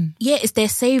pension. yeah, it's their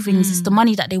savings, it's the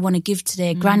money that they want to give to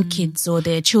their grandkids or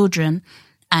their children,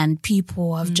 and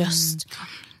people have just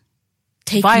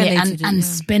taken Violated it it, and yeah.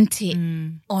 spent it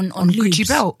on lubes. Gucci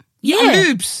belt. Yeah.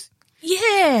 Lubes.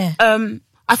 Yeah.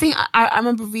 I think I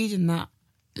remember reading that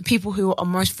the people who are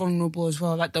most vulnerable as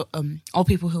well, like the old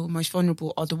people who are most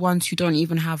vulnerable, are the ones who don't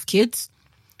even have kids,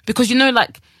 because you know,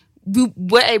 like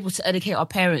we're able to educate our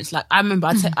parents. Like I remember,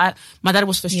 my dad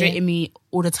was frustrating me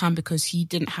all the time because he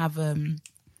didn't have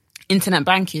internet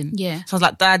banking. Yeah. So I was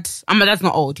like, Dad, and my dad's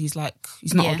not old. He's not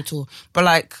Yeah. old at all. But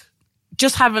like,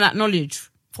 just having that knowledge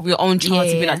from your own child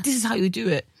to be Yeah. like, this is how you do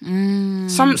it.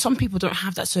 Some people don't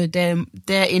have that, so they're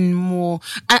in more.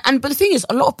 But the thing is,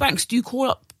 a lot of banks do call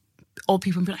up old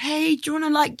people and be like, "Hey, do you want to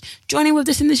like join in with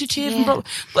this initiative?" And blah,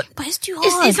 blah. But it's too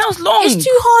hard. It sounds long. It's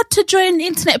too hard to join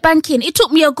internet banking. It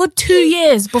took me a good 2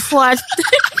 years before I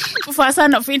before I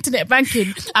signed up for internet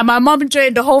banking, and my mum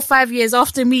joined the whole 5 years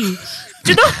after me.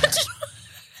 Do you know?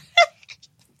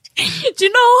 Do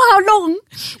you know how long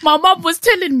my mum was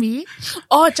telling me,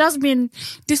 "Oh, Jasmine,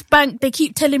 this bank, they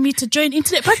keep telling me to join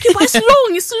internet banking, but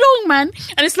it's long, man."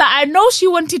 And it's like, I know she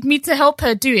wanted me to help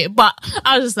her do it, but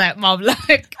I was just like, Mum,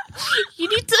 like, you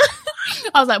need to.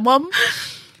 I was like, Mum,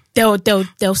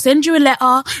 they'll send you a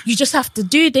letter. You just have to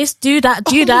do this, do that,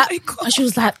 do that. my God. And she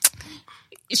was like,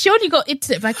 she only got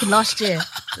internet banking last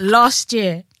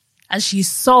year, and she's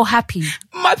so happy.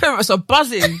 My parents are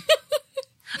buzzing.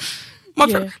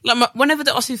 Whenever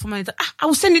they ask me for money, I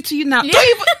will send it to you now. Don't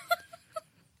even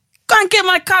go and get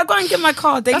my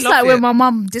car. That's like it. when my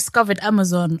mum discovered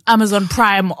Amazon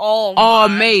Prime. Oh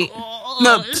mate. God.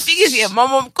 No, the thing is, my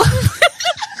mum.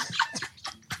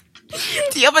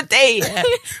 The other day,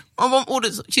 my mum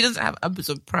orders. She doesn't have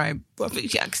Amazon Prime, but I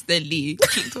think she accidentally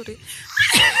clicked on it.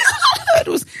 It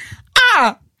was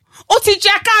OTG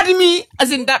Academy,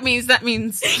 as in that means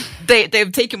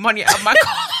they've taken money out of my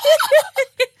car.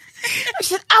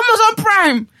 She said Amazon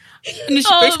Prime, and then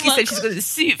she basically said she's going to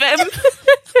sue them.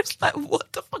 It's like,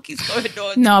 what the fuck is going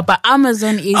on? No, but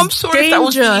Amazon is. I'm sorry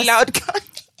dangerous. If that was really loud,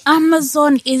 guys.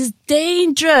 Amazon is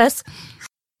dangerous.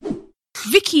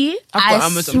 Vicky, I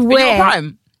Amazon. Swear,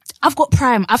 Prime. I've got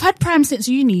Prime. I've had Prime since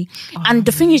uni. And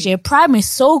the thing is, Prime is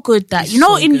so good that,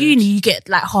 in uni, you get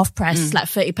like half price. It's like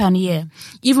 £30 a year.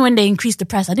 Even when they increased the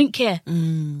price, I didn't care.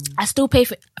 I still pay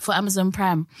for Amazon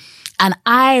Prime. And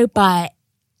I buy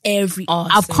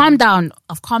I've calmed down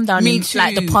Me in too.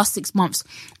 like the past 6 months.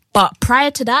 But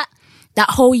prior to that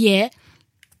whole year,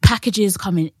 packages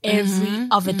coming every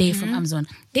other day from Amazon.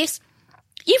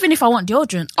 Even if I want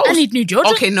deodorant, I need new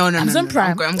deodorant. Okay, no. Amazon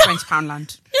Prime. I'm going to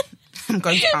Poundland. I'm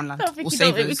going to Poundland. We'll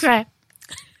save us. Cry.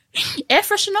 Air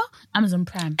freshener, Amazon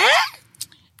Prime.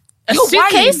 A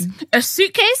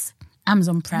suitcase,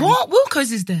 Amazon Prime. What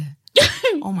Wilco's is there?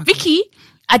 Oh my Vicky, God.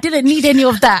 I didn't need any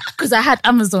of that because I had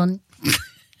Amazon.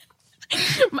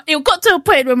 It got to a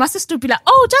point where my sister would be like,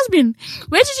 "Oh, Jasmine,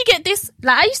 where did you get this?"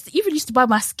 Like I used to buy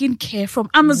my skincare from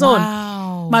Amazon.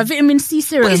 Wow. My vitamin C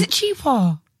serum. But is it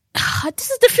cheaper? This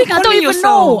is the thing. I don't even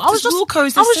know. I was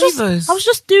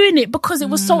just doing it because it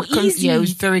was so easy. Yeah, it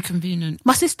was very convenient.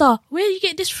 My sister, where do you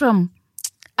get this from?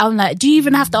 I'm like, do you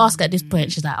even have to ask at this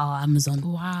point? She's like, oh, Amazon.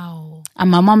 Wow. And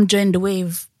my mum joined the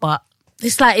wave, but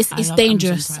it's like it's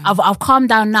dangerous. I've calmed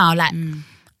down now. Like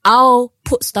I'll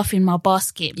put stuff in my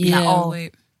basket.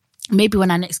 Maybe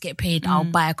when I next get paid, I'll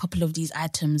buy a couple of these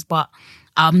items, but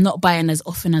I'm not buying as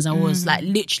often as I was. Like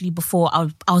literally before, I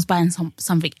was buying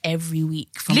something every week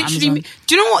from Amazon.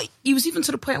 Do you know what? It was even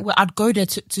to the point where I'd go there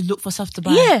to look for stuff to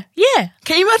buy. Yeah.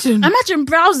 Can you imagine? Imagine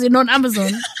browsing on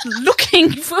Amazon,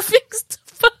 looking for things to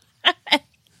buy.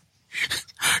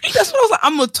 That's what I was like.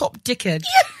 I'm a top dickhead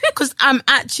because I'm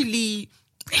actually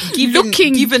giving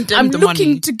them the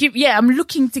money. I'm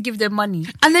looking to give them money.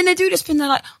 And then they do this thing. They're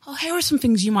like, "Oh, here are some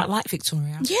things you might like,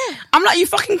 Victoria." Yeah. I'm like, you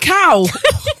fucking cow.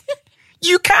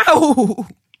 You cow.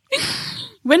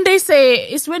 When they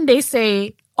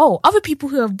say, oh, other people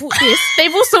who have bought this,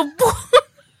 they've also bought.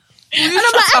 And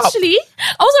I'm like, actually,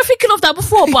 I wasn't thinking of that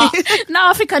before, but now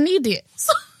I think I need it.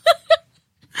 So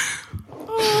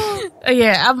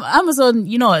Amazon,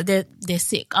 they're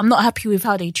sick. I'm not happy with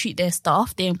how they treat their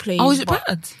staff, their employees. Oh, is it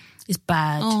bad? It's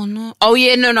bad. Oh, no. Oh,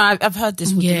 yeah, no, I've heard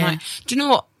this. Do you know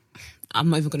what? I'm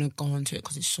not even going to go into it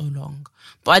because it's so long.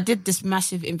 But I did this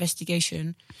massive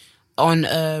investigation on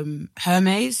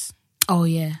Hermes. Oh,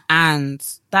 yeah. And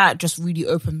that just really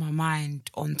opened my mind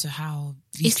onto how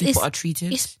these people are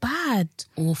treated. It's bad.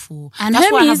 Awful. And that's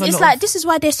Hermes, it's like, this is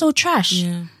why they're so trash.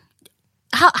 Yeah.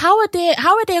 How are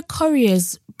their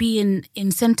couriers being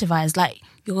incentivized? Like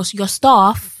your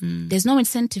staff, there's no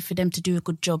incentive for them to do a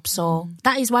good job. So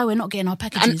that is why we're not getting our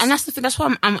packages. And that's the thing. That's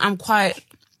why I'm quite.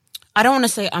 I don't want to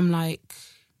say I'm like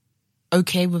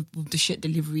okay with the shit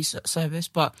delivery service,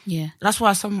 but that's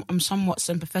why I'm somewhat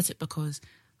sympathetic because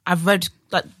I've read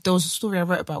like there was a story I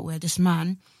wrote about where this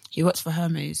man, he works for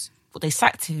Hermes, but they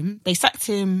sacked him.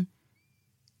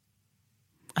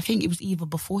 I think it was either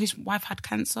before his wife had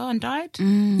cancer and died.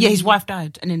 Yeah, his wife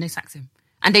died and then they sacked him.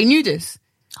 And they knew this.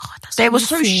 Oh, that's they were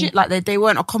so shit. Like they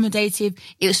weren't accommodative.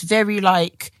 It was very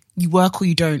like you work or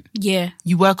you don't. Yeah,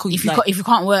 you work or if you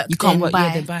can't work, you can't work. Buy.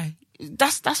 Yeah, then buy.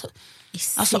 That's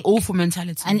an awful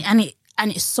mentality.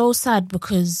 And it's so sad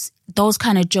because those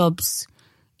kind of jobs,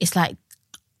 it's like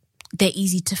they're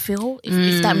easy to fill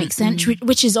if that makes sense.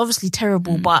 Which is obviously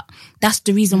terrible, but that's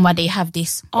the reason why they have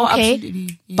this. Okay,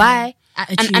 absolutely. Yeah. Bye.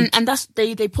 Attitude. And that's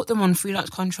they put them on freelance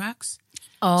contracts.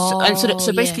 Oh,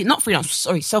 so basically not freelance,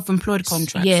 sorry, self-employed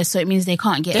contracts. Yeah, so it means they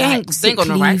can't get they ain't got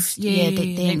no rights. Yeah, they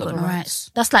ain't got no rights.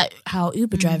 That's like how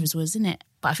Uber drivers was, isn't it?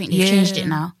 But I think they've changed it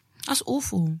now. That's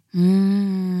awful.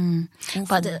 Awful.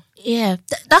 But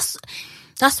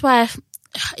that's why.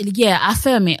 I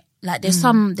affirm it. Like there's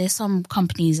some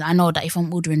companies I know that if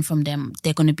I'm ordering from them,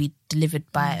 they're going to be delivered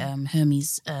by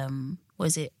Hermes. What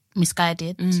is it?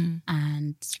 Misguided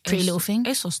and Pretty Little Thing.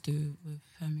 ASOS do with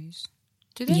Hermes.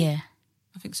 Do they? Yeah.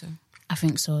 I think so. I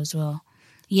think so as well.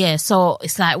 Yeah, so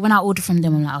it's like when I order from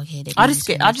them, I'm like, okay. I just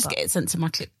get it sent to my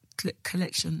click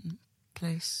collection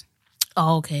place.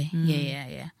 Oh, okay.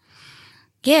 Yeah.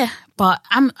 Yeah, but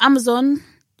Amazon,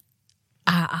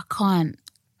 I can't.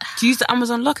 Do you use the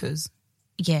Amazon lockers?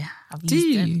 Yeah, I've Do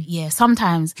used them. you? Yeah,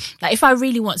 sometimes. Like if I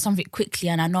really want something quickly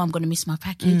and I know I'm going to miss my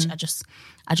package, I just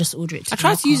order it. I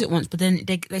tried to use it once, but then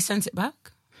they sent it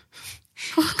back.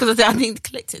 Because I think they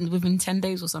collected it within 10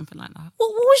 days or something like that. What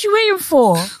was you waiting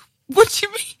for? What do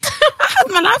you mean? I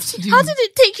had my life to do. How did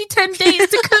it take you 10 days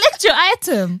to collect your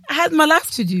item? I had my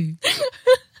life to do.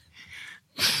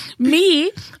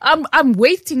 Me, I'm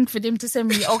waiting for them to send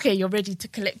me, okay, you're ready to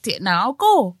collect it now. I'll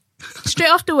go. Straight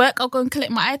after work, I'll go and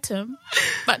collect my item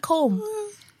back home.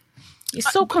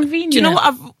 It's so convenient. Do you know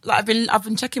what? I've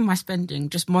been checking my spending,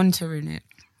 just monitoring it.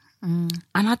 And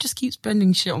I just keep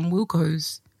spending shit on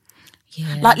Wilco's.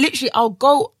 Yeah. Like literally, I'll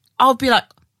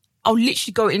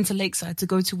literally go into Lakeside to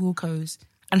go to Wilco's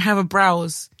and have a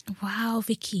browse. Wow,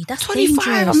 Vicky, that's 25,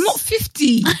 dangerous. I'm not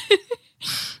 50.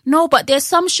 No, but there's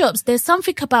some shops, there's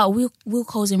something about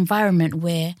Wilco's environment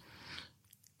where,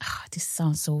 this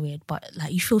sounds so weird, but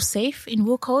like you feel safe in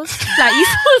Wilco's.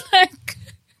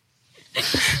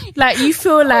 Like you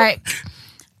feel like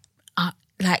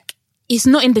it's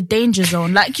not in the danger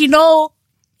zone. Like, you know,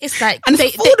 it's like... And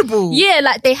it's affordable.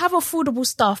 Like they have affordable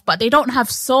stuff, but they don't have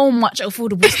so much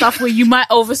affordable stuff where you might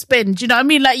overspend. You know what I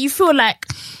mean? Like you feel like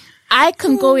I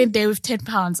can go in there with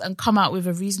 £10 and come out with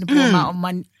a reasonable amount of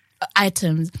money,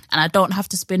 items, and I don't have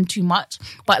to spend too much.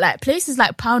 But like places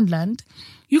like Poundland,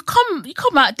 you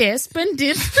come out there spending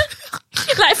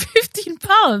like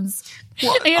 £15.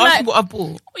 What? And you're Ask like, what I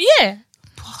bought. Yeah.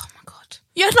 Oh my God.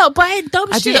 You're not buying dumb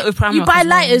shit. I do that with Primark You buy as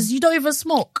well. lighters, you don't even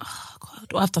smoke. Oh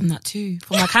God, I've done that too.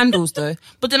 For my candles though.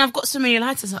 But then I've got so many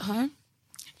lighters at home.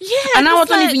 Yeah. And now I it's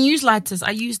don't like- even use lighters.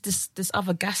 I use this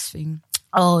other gas thing.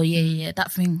 Oh yeah,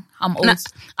 that thing. I'm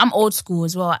old school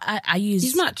as well. I use...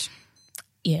 Use much?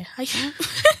 Yeah.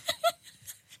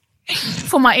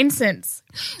 For my incense.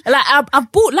 Like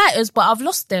I've bought lighters, but I've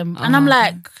lost them. And I'm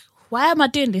like, why am I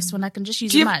doing this when I can just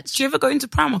use a match? Do you ever go into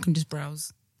Primark and just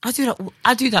browse? I do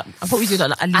that. I probably do that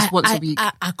like, at least once a week.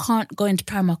 I can't go into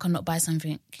Primark and not buy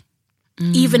something.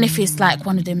 Even if it's like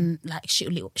one of them like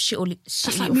shit little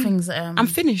things. I'm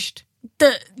finished.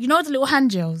 You know the little hand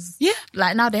gels? Yeah.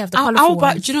 Like now they have the I'll colourful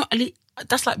buy, ones. do you know,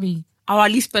 that's like me. I'll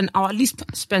at least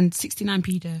spend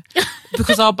 69p there.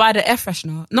 Because I'll buy the air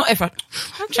freshener. Not air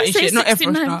freshener. Not air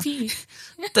freshener.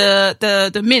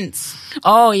 69p. The mints.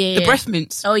 Oh yeah. The breast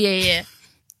mints. Oh yeah.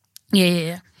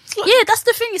 Yeah, that's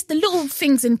the thing. It's the little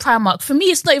things in Primark. For me,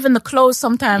 it's not even the clothes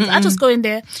sometimes. I just go in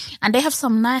there and they have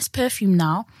some nice perfume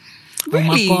now.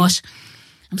 Really? Oh my gosh.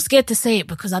 I'm scared to say it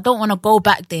because I don't want to go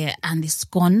back there and it's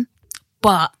gone.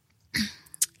 But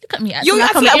look at me. You like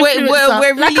act I'm like an we're influencer.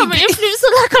 really Like I'm an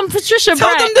influencer, like I'm Patricia Tell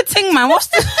Bright. them the thing, man. What's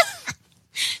the...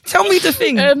 Tell me the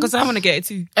thing. Because I want to get it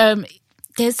too.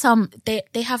 There's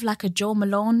they have like a Joe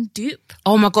Malone dupe.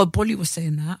 Oh my God, Bolly was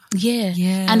saying that. Yeah.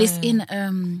 And it's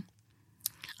in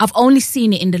I've only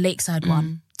seen it in the Lakeside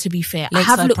one, to be fair.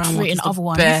 Lakeside I have looked Primark for it in is the other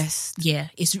ones. best. Yeah,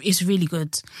 it's really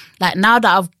good. Like now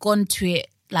that I've gone to it,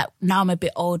 like now I'm a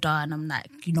bit older and I'm like,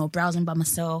 you know, browsing by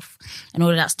myself and all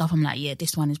of that stuff. I'm like, yeah,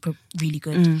 this one is really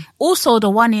good. Also,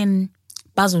 the one in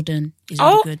Basildon is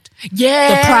really good. Yeah.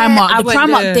 The Primark. The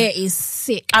Primark there. there is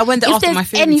sick. I went there after my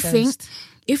film test.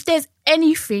 If there's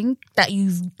anything that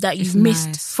you've It's missed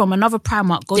nice. from another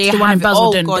Primark, go They to the one in have it.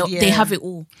 Oh, Basildon. God, They yeah. have it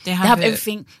all. They have it.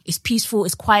 everything. It's peaceful.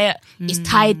 It's quiet. It's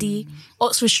tidy.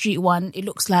 Oxford Street one. It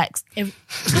looks like it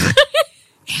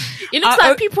looks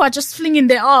like people are just flinging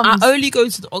their arms. I only go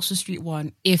to the Oxford Street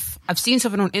one if I've seen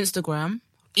something on Instagram,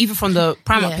 either from the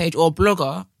Primark page or a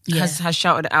blogger has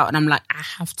shouted it out, and I'm like, I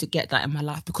have to get that in my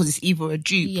life because it's either a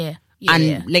dupe,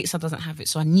 and Lakeside doesn't have it,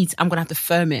 so I'm gonna have to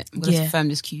firm it. I'm gonna have to firm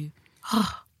this queue.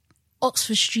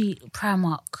 Oxford Street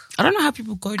Primark. I don't know how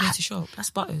people go there to shop. That's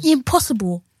butters.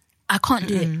 Impossible. I can't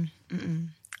do it.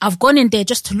 I've gone in there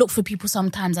just to look for people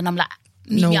sometimes, and I'm like,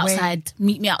 meet me outside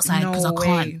because I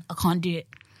can't do it.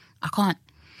 I can't.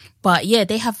 But yeah,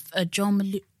 they have a Joe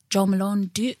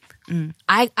Malone dupe.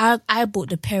 I bought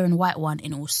the pear and white one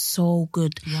and it was so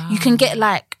good. Wow. You can get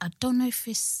like, I don't know if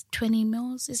it's 20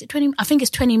 mils. Is it 20? I think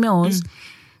it's 20 mils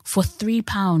for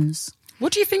 £3.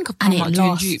 What do you think of And Primark it doing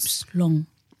lasts dupes? long.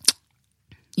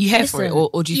 You here for it,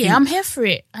 or do you? Yeah, think... I'm here for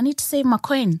it. I need to save my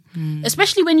coin,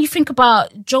 especially when you think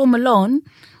about Joe Malone.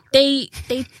 They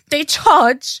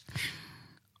charge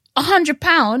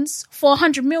 £100 for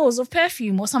 100 mils of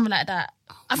perfume or something like that.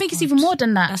 I think it's even more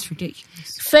than that. That's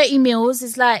ridiculous. 30 mils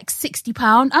is like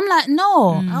 £60. I'm like,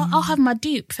 no, I'll have my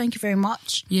dupe. Thank you very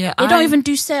much. Yeah, they don't even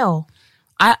do sale.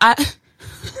 I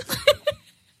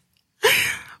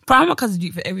Primark has a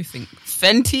dupe for everything.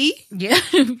 Fenty, Yeah,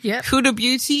 yeah. Huda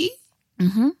Beauty,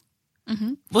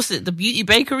 What's it? The beauty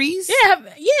bakeries?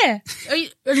 Yeah.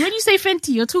 When you say Fenty,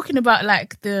 you're talking about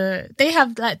like they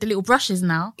have like the little brushes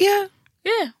now. Yeah.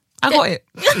 Yeah. I got it.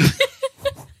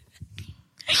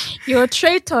 You're a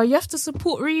traitor. You have to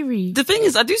support Riri. The thing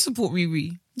is, I do support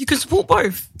Riri. You can support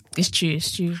both. It's true.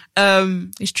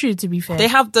 It's true, to be fair. They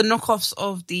have the knockoffs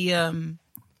of the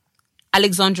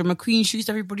Alexandra McQueen shoes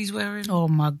everybody's wearing. Oh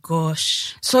my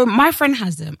gosh. So my friend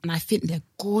has them and I think they're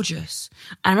gorgeous.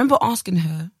 I remember asking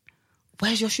her,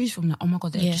 where's your shoes from? Like, oh my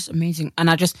God, they're just amazing. And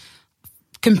I just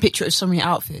can picture it with so many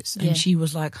outfits. And she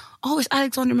was like, oh, it's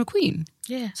Alexandra McQueen.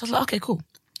 Yeah. So I was like, okay, cool.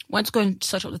 Went to go and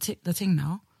search up the thing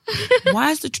now.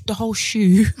 Why is the whole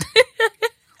shoe?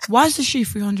 Why is the shoe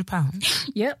 £300?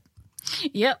 Yep.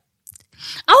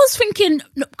 I was thinking,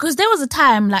 because there was a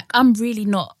time, like, I'm really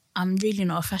not a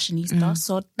fashionista.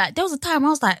 So like there was a time I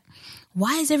was like,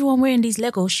 why is everyone wearing these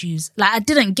Lego shoes? Like I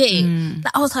didn't get it.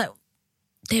 Like, I was like,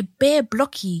 they're bare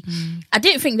blocky. I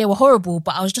didn't think they were horrible,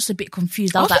 but I was just a bit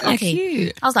confused. I was like, okay.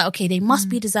 Cute. I was like, okay, they must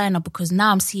be designer because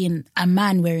now I'm seeing a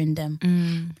man wearing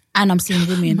them. And I'm seeing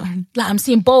women. Like I'm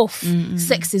seeing both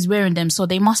sexes wearing them. So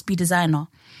they must be designer.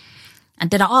 And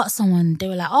then I asked someone, they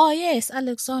were like, oh yeah, it's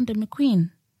Alexander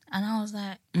McQueen. And I was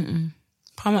like,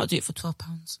 Primark do it for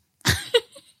 £12.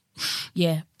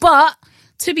 Yeah, but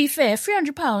to be fair,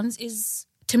 £300 is,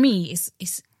 to me,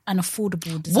 is an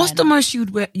affordable designer. What's the most you'd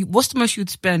wear? What's the most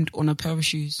you'd spend on a pair of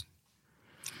shoes?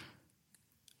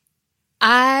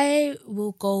 I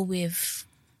will go with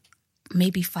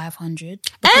maybe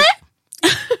 500.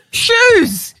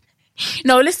 Shoes.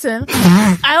 No, listen.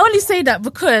 I only say that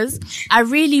because I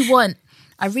really want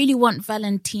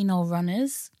Valentino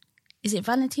runners. Is it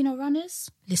Valentino runners?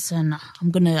 Listen,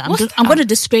 I'm gonna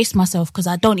disgrace myself because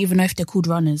I don't even know if they're called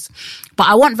runners. But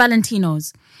I want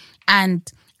Valentinos. And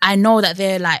I know that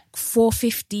they're like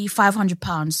 £450,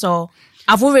 £500. So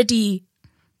I've already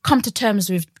come to terms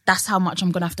with that's how much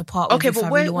I'm gonna have to part with. Okay,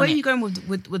 but where are you going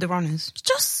with the runners?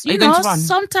 Just, you know,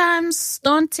 sometimes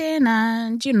stunting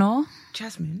and, you know.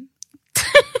 Jasmine?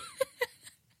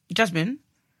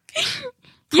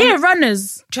 Yeah,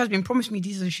 runners. Jasmine, promise me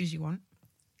these are the shoes you want.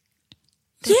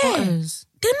 They're butters.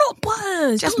 They're not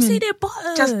butters. Jasmine, don't say they're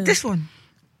butters. Just this one.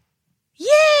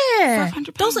 Yeah.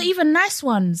 £500. Those are even nice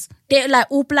ones. They're like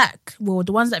all black. Well,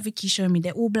 the ones that Vicky showed me,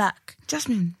 they're all black.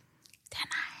 Jasmine. They're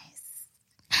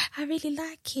nice. I really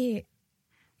like it.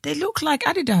 They look like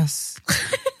Adidas.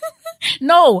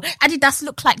 No, Adidas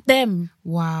look like them.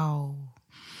 Wow.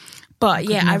 But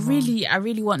yeah, I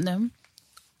really want them.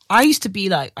 I used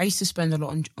to spend a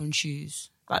lot on shoes.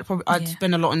 Like I'd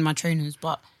spend a lot on my trainers,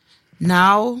 but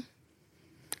now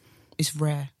it's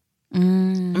rare.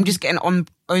 I'm just getting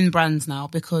own brands now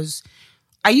because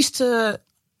I used to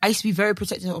be very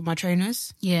protective of my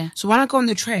trainers. Yeah. So when I go on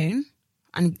the train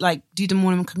and like do the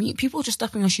morning commute, people just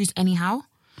step on your shoes anyhow,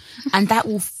 and that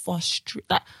will frustrate.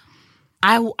 Like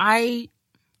I'm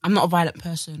not a violent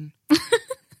person,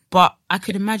 but I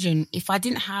could imagine if I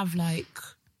didn't have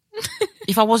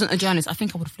if I wasn't a journalist, I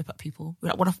think I would flip at people.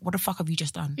 Like, what the fuck have you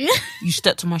just done? Yeah. You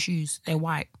stepped on my shoes. They're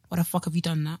white. What the fuck have you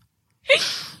done that?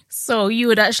 So you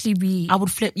would actually be... I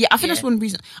would flip. Yeah, I think that's one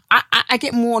reason. I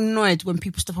get more annoyed when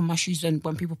people step on my shoes than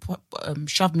when people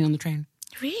shove me on the train.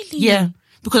 Really? Yeah.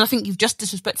 Because I think you've just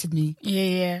disrespected me.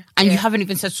 Yeah. And you haven't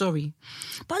even said sorry.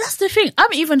 But that's the thing.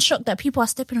 I'm even shocked that people are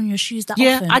stepping on your shoes that often.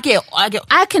 Yeah, I get.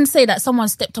 I can say that someone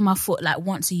stepped on my foot like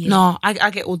once a year. No, I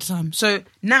get all the time. So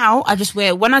now I just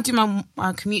wear, when I do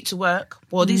my commute to work,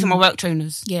 well, these are my work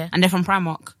trainers. Yeah. And they're from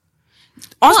Primark.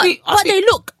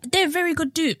 They're very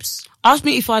good dupes. Ask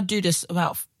me if I'd do this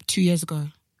about 2 years ago.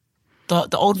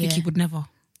 The old Vicky would never.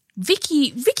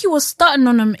 Vicky was starting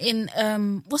on them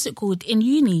in what's it called, in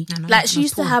uni. Like she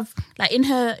used to have, like in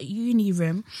her uni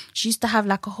room, she used to have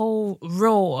like a whole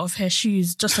row of her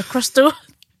shoes just across the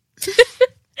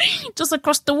just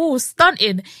across the wall,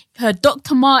 stunting. Her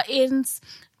Dr. Martens,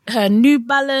 her New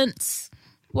Balance.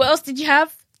 What else did you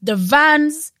have? The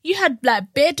Vans. You had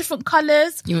like bare different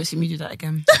colours. You won't see me do that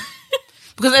again.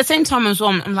 Because at the same time as well,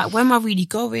 I'm like, where am I really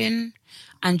going?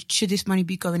 And should this money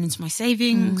be going into my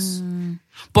savings?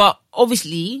 But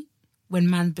obviously, when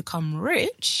man become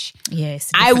rich,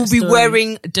 I will be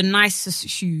wearing the nicest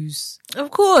shoes.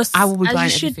 Of course. I will be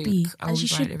buying everything. As you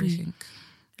should be.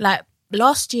 Like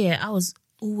last year, I was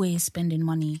always spending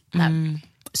money. Like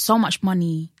so much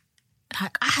money.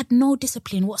 Like I had no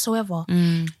discipline whatsoever.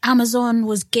 Amazon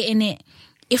was getting it.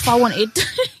 If I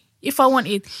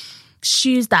wanted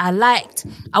shoes that I liked,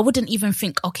 I wouldn't even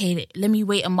think, okay, let me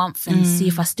wait a month and see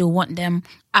if I still want them.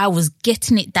 I was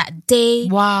getting it that day.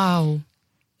 Wow.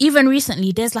 Even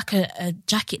recently, there's like a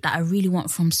jacket that I really want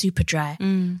from Superdry.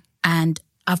 And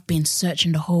I've been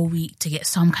searching the whole week to get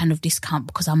some kind of discount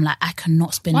because I'm like, I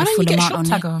cannot spend Why the don't full you get amount on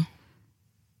Shop it. Tagger?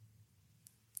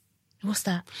 What's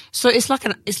that? So it's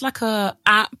like a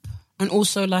app and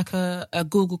also like a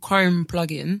Google Chrome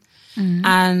plugin,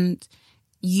 and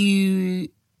you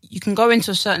can go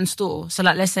into a certain store. So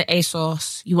like, let's say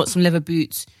ASOS, you want some leather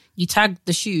boots. You tag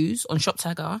the shoes on Shop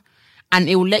Tagger, and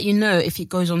it will let you know if it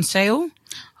goes on sale.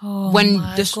 Oh when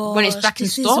my it's back in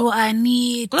this stock. is what I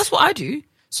need. Well, that's what I do.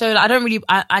 So like,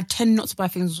 I tend not to buy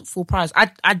things full price.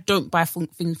 I don't buy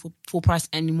things for full price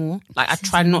anymore. Like I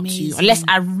try not to, unless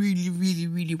I really, really,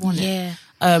 really want it.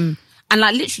 And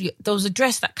like literally, there was a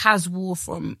dress that Kaz wore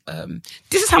from.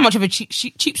 This is how much of a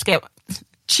cheapskate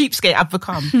I've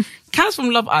become. Kaz from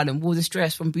Love Island wore this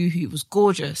dress from Boohoo. It was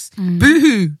gorgeous.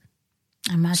 Boohoo,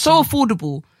 Imagine. so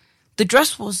affordable. The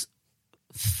dress was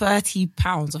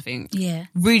 £30, I think. Yeah.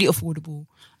 Really affordable.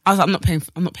 I was like, I'm not paying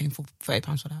for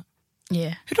 £30 for that.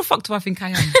 Yeah. Who the fuck do I think I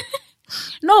am?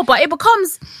 No, but it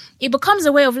becomes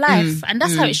a way of life, and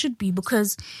that's how it should be,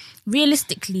 because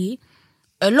realistically,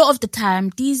 a lot of the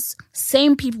time, these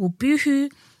same people, Boohoo,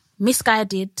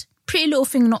 Misguided, Pretty Little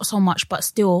Thing, not so much, but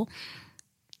still,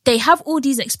 they have all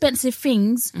these expensive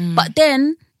things, but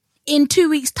then in 2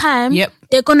 weeks' time,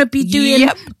 they're gonna be doing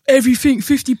everything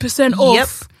 50%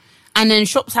 off. And then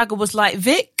Shop Tagger was like,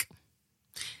 Vic,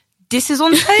 this is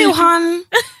on sale, hun.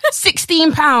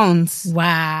 £16.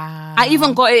 Wow. I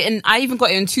even got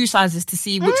it in 2 sizes to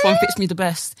see which one fits me the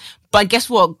best. But guess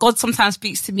what? God sometimes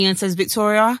speaks to me and says,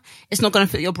 Victoria, it's not going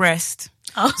to fit your breast.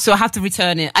 Oh. So I have to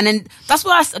return it. And then that's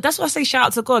why I say shout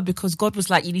out to God, because God was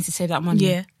like, you need to save that money.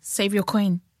 Yeah. Save your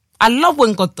coin. I love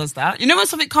when God does that. You know when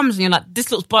something comes and you're like,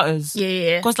 this looks butters.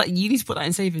 Yeah. God's like, you need to put that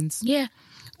in savings. Yeah.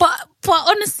 But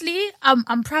honestly,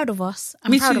 I'm proud of us.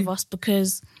 I'm proud of us,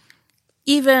 because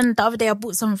even the other day I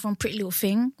bought something from Pretty Little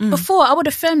Thing. Before, I would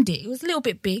have filmed it. It was a little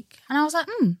bit big. And I was like,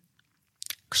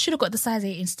 should have got the size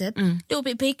 8 instead. Little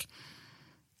bit big.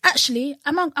 Actually,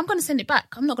 I'm going to send it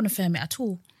back. I'm not going to film it at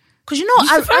all. Because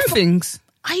I film things.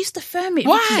 I used to film it.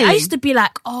 Why? I used to be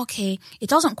like, okay, it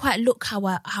doesn't quite look how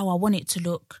I want it to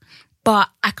look, but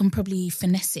I can probably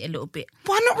finesse it a little bit.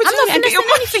 Why not I'm not return it?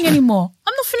 finessing anything anymore.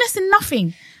 I'm not finessing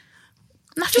nothing.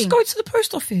 Just go to the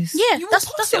post office. Yeah, that's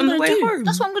what I'm going to do. Home.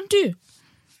 That's what I'm going to do.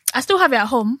 I still have it at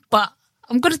home, but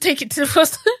I'm going to take it to the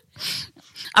post.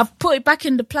 I've put it back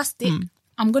in the plastic.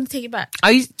 I'm going to take it back.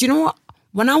 Do you know what?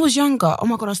 When I was younger, oh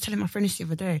my God, I was telling my friend this the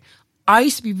other day. I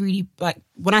used to be really, like,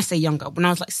 when I say younger, when I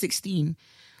was like 16,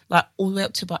 like all the way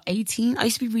up to about 18, I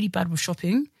used to be really bad with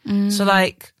shopping. So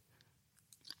like,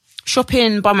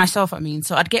 shopping by myself, I mean.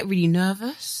 So I'd get really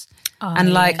nervous.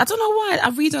 And like, I don't know why. I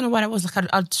really don't know why that was. Like,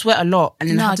 I'd sweat a lot, and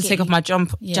then I had to take off my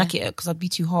jacket because I'd be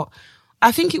too hot.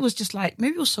 I think it was just like,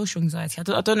 maybe it was social anxiety.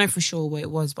 I don't know for sure what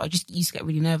it was, but I just used to get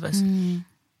really nervous.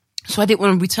 So I didn't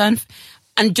want to return.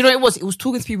 And do you know what it was? It was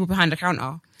talking to people behind the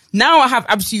counter. Now I have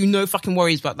absolutely no fucking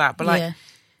worries about that. But like,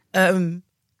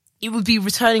 it would be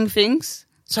returning things.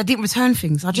 So I didn't return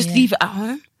things. I just leave it at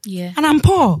home. Yeah. And I'm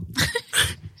poor.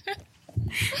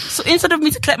 So instead of me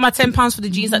to collect my £10 for the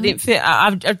jeans that didn't fit,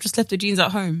 I've just left the jeans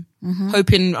at home,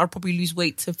 hoping I'll probably lose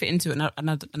weight to fit into it, and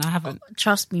I haven't.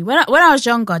 Trust me, when I was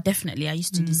younger, definitely I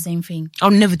used to do the same thing.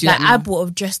 I'll never do that now. I bought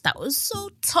a dress that was so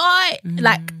tight,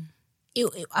 like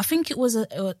I think it was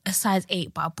a size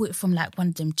 8, but I bought it from like one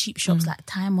of them cheap shops, like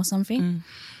Time or something.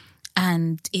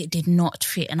 And it did not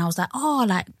fit, and I was like,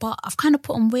 but I've kind of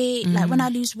put on weight. Like when I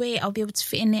lose weight, I'll be able to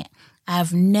fit in it.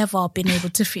 I've never been able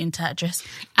to fit into that dress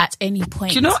at any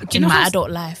point in my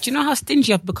adult life. Do you know how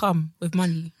stingy I've become with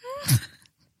money?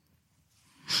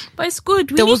 But it's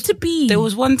good. We need to be. There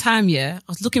was one time, I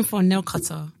was looking for a nail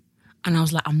cutter, and I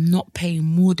was like, I'm not paying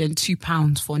more than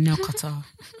 £2 for a nail cutter.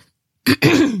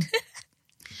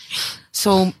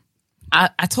 So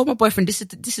I told my boyfriend, this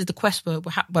is the quest we're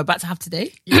about to have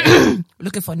today. We're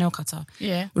looking for a nail cutter.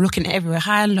 Yeah. We're looking everywhere,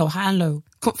 high and low.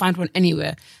 Couldn't find one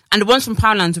anywhere. And the ones from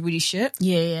Poundlands are really shit.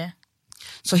 Yeah.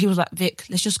 So he was like, Vic,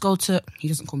 let's just go to... He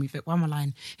doesn't call me Vic. Why am I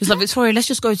lying? He was like, Victoria, let's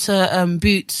just go to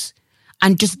Boots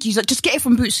and just get it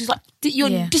from Boots. He's like,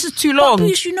 this is too long. But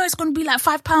Boots, it's going to be like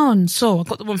 £5. So I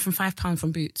got the one from £5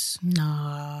 from Boots.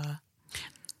 Nah.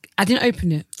 I didn't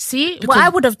open it. See? What I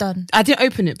would have done. I didn't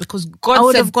open it because God I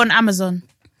would said... have gone Amazon.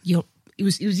 It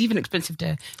was even expensive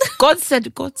there. God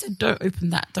said, don't open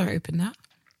that. Don't open that.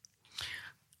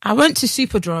 I went to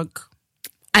Superdrug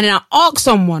and then I asked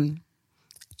someone,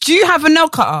 do you have a nail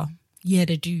cutter? Yeah,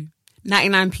 they do.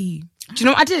 99p. Do you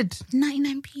know what I did?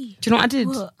 99p. Do you know what I did?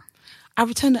 What? I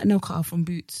returned that nail cutter from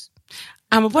Boots.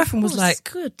 And my boyfriend was like,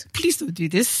 good. Please don't do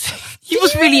this. He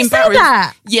was really embarrassed. Say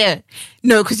that? Yeah.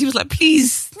 No, because he was like,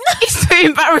 please, it's so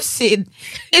embarrassing.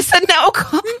 It's a nail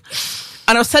cutter.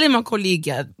 And I was telling my colleague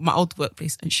at my old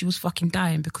workplace, and she was fucking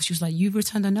dying because she was like, "You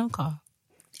returned a nail car."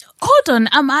 Hold on,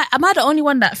 am I the only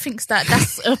one that thinks that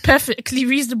that's a perfectly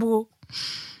reasonable?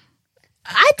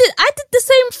 I did the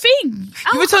same thing.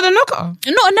 You returned a nail car?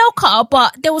 Not a nail cutter,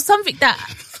 but there was something that,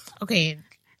 okay,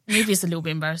 maybe it's a little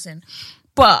bit embarrassing,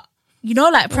 but you know,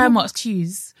 like Primark's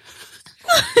queues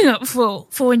for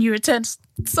when you return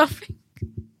something.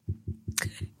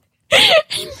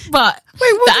 But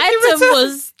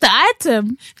the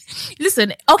item. Listen,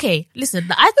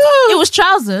 the item. It was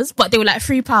trousers, but they were like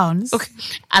 £3. Okay.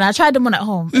 And I tried them on at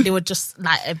home, and they were just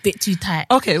like a bit too tight.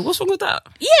 Okay, what's wrong with that?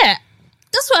 Yeah,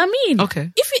 that's what I mean.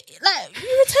 Okay. If it you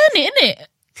return it, innit?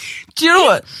 Do you know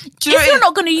what? If you're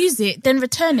not going to use it, then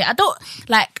return it. I don't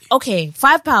okay,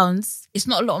 £5. It's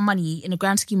not a lot of money in the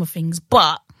grand scheme of things,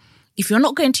 but if you're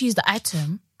not going to use the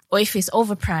item, or if it's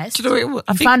overpriced, Do you know what it was?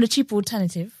 you found a cheaper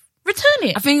alternative, return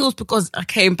it. I think it was because I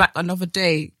came back another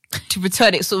day to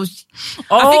return it. So it was,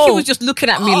 I think he was just looking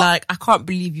at me like, I can't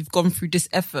believe you've gone through this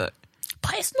effort.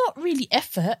 But it's not really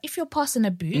effort. If you're passing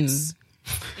a boots,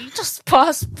 you just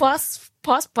pass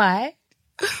by.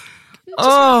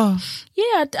 Oh.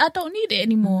 Yeah, I don't need it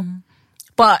anymore.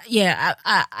 But yeah,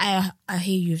 I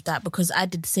hear you with that, because I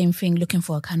did the same thing looking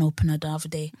for a can opener the other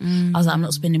day. I was like, I'm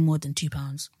not spending more than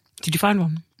 £2. Did you find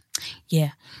one?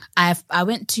 Yeah. I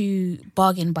went to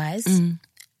Bargain Buys.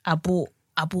 I bought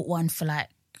one for like,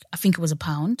 I think it was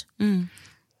 £1.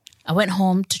 I went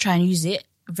home to try and use it.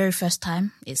 Very first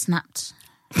time, it snapped.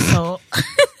 So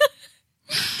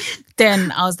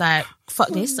then I was like, fuck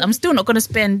this. I'm still not going to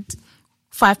spend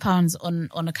 £5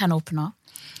 on a can opener.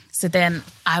 So then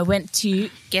I went to,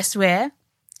 guess where?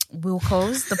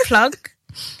 Wilco's, the plug.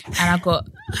 And I got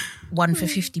one for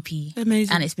 50p.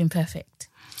 Amazing. And it's been perfect.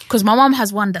 Because my mum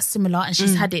has one that's similar, and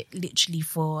she's had it literally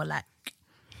for like,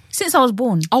 since I was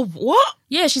born. Oh, what?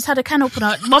 Yeah, she's had a can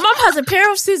opener. My mum has a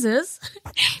pair of scissors.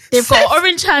 They've got an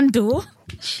orange handle,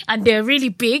 and they're really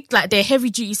big, like they're heavy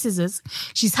duty scissors.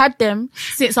 She's had them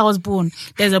since I was born.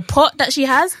 There's a pot that she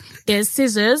has, there's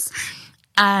scissors,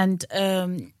 and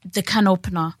the can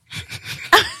opener.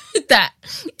 That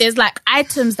there's like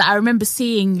items that I remember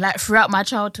seeing like throughout my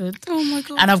childhood. Oh my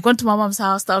God. And I've gone to my mum's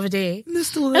house the other day. They're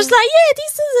still I there. was like, yeah,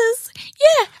 these scissors.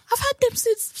 Yeah, I've had them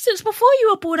since before you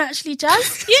were born, actually,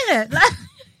 Jas. Yeah. Like,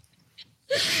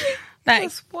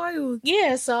 That's wild.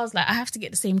 yeah, so I was like, I have to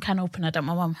get the same can opener that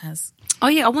my mum has. Oh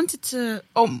yeah, I wanted to.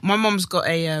 Oh, my mum's got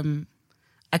a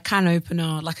can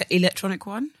opener, like an electronic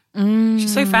one.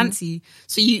 She's so fancy.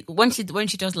 So when she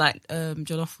does like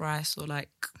jollof rice or like,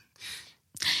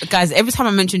 guys, every time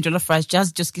I mention jollof rice,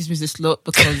 Jas just gives me this look,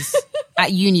 because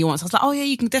at uni once I was like, oh yeah,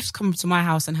 you can definitely come to my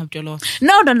house and have jollof.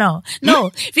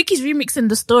 No. Vicky's remixing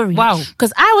the story. Wow.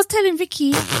 Because I was telling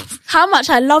Vicky how much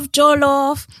I love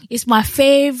jollof. It's my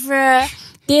favourite.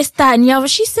 This, that, and the other.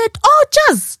 She said, oh,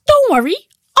 Jas, don't worry.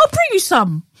 I'll bring you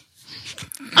some.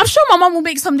 I'm sure my mum will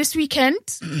make some this weekend.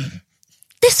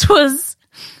 This was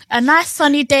a nice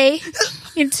sunny day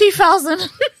in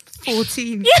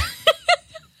 2014. Yeah.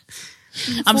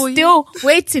 I'm still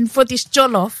waiting for this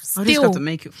jollof. I just have to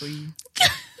make it for you.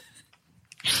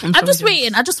 I'm just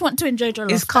waiting. I just want to enjoy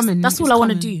jollof. It's coming. That's all I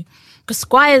want to do. Because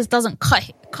Squires doesn't cut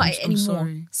it anymore.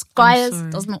 sorry. Squires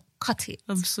does not cut it.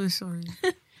 I'm so sorry.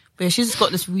 But yeah, she's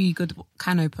got this really good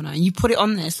can opener, and you put it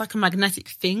on there. It's like a magnetic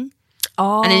thing.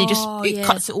 Oh, and then it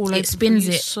cuts it all over. It spins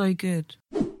it. It's so good.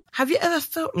 Have you ever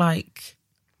felt like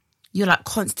you're like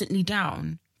constantly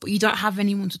down, but you don't have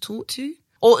anyone to talk to?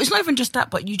 Or it's not even just that,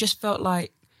 but you just felt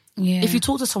like, if you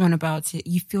talk to someone about it,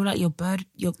 you feel like you're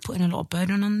putting a lot of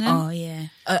burden on them. Oh yeah,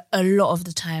 a lot of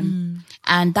the time.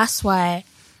 And that's why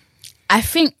I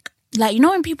think, like, you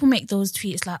know, when people make those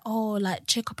tweets like, oh, like,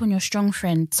 check up on your strong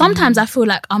friend. Sometimes I feel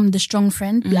like I'm the strong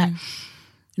friend. Like,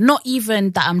 not even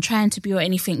that I'm trying to be or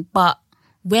anything, but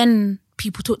when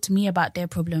people talk to me about their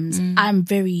problems, I'm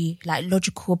very like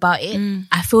logical about it.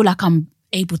 I feel like I'm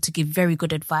able to give very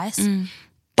good advice.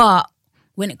 But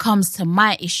when it comes to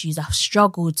my issues, I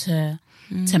struggle to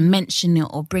mention it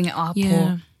or bring it up,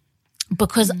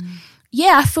 because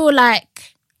I feel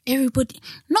like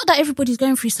not that everybody's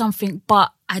going through something,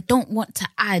 but I don't want to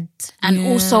add. And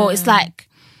also it's like,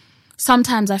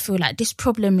 sometimes I feel like this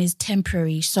problem is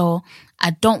temporary, so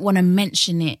I don't want to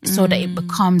mention it so that it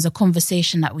becomes a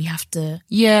conversation that we have to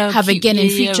have again in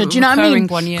future. Do you know what I mean?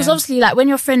 Because obviously, like, when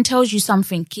your friend tells you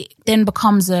something, it then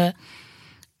becomes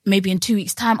maybe in 2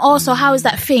 weeks' time, oh, so how is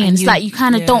that thing? And it's like, you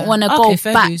kind of don't want to go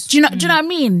back. Do you know what I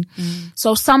mean?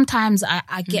 So sometimes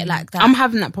I get like that. I'm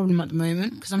having that problem at the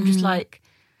moment, because I'm just like,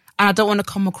 and I don't want to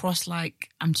come across like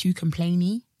I'm too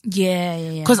complainy.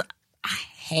 Yeah. Because I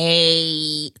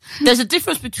hate... There's a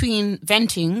difference between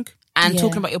venting and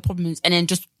talking about your problems and then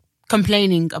just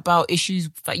complaining about issues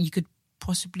that you could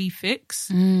possibly fix.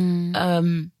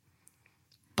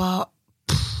 But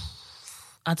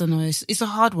I don't know, it's a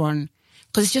hard one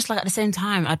because it's just like at the same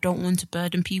time I don't want to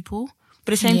burden people,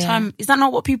 but at the same time, is that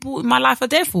not what people in my life are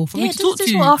there for me to talk to?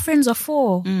 This is what our friends are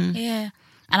for. Yeah.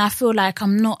 And I feel like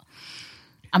I'm not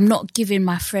giving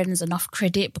my friends enough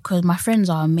credit because my friends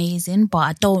are amazing, but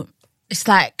I don't, it's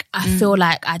like I feel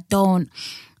like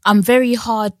I'm very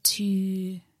hard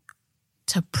to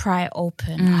pry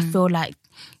open. I feel like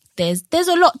there's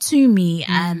a lot to me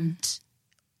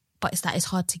but it's like it's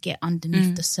hard to get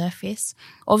underneath the surface.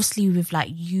 Obviously with like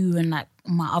you and like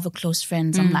my other close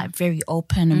friends, I'm like very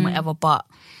open and whatever, but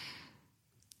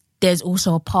there's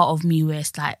also a part of me where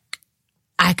it's like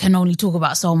I can only talk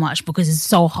about so much because it's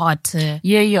so hard to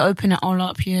you open it all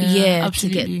up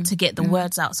absolutely. to get the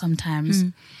words out sometimes.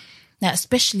 Now,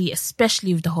 especially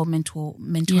with the whole mental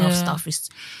health stuff, it's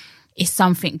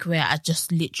something where I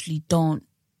just literally don't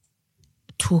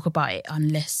talk about it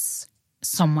unless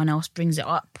someone else brings it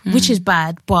up, which is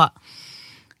bad, but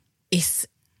it's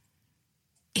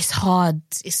hard.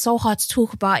 It's so hard to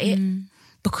talk about it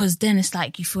because then it's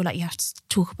like you feel like you have to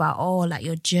talk about like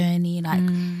your journey, like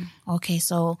okay,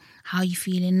 so how are you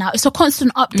feeling now? It's a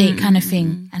constant update kind of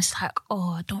thing, and it's like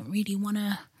I don't really want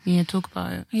to talk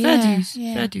about it.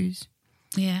 Fair dues.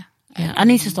 Yeah. I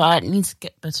need to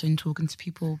get better in talking to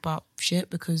people about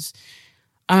shit because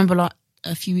I remember like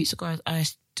a few weeks ago I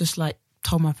just like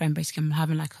told my friend basically I'm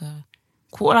having like a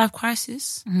quarter life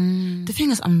crisis. The thing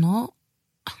is I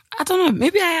don't know,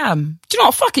 maybe I am. Do you know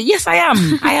what? Fuck it. Yes, I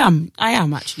am. I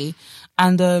am actually.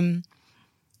 And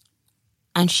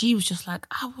she was just like,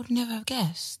 I would never have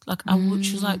guessed. Like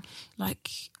she was like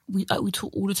we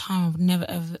talk all the time. I would never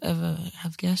ever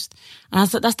have guessed. And I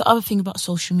was like, that's the other thing about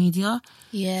social media.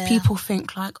 Yeah. People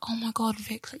think like, oh my God,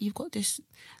 Vic, like you've got this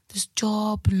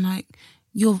job and like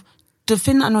the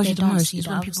thing that annoys you the most is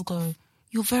when people go,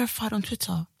 you're verified on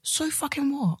Twitter. So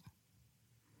fucking what?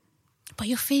 But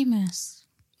you're famous.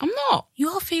 I'm not. You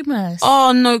are famous.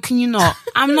 Oh no, can you not?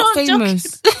 I'm not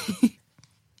famous.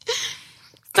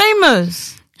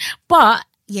 Famous. But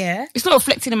yeah. It's not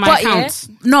reflected in my accounts.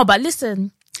 Yeah, no, but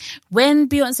listen, when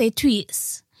Beyonce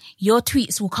tweets, your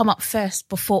tweets will come up first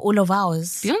before all of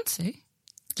ours. Beyonce?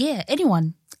 Yeah,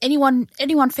 anyone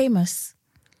famous.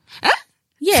 Huh?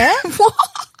 Yeah. What?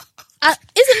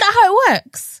 Isn't that how it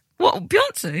works? What,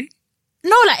 Beyonce?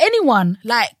 No, like anyone.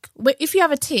 Like, if you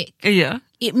have a tick, yeah,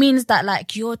 it means that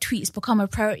like your tweets become a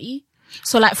priority.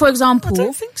 So like, for example... I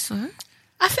don't think so.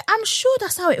 I'm sure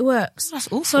that's how it works. That's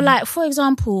awful. So like, for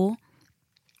example,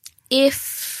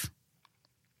 if...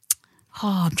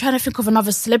 I'm trying to think of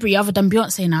another celebrity other than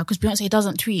Beyonce now, because Beyonce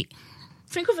doesn't tweet.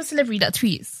 Think of a celebrity that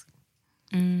tweets.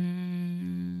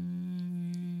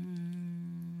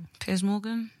 Piers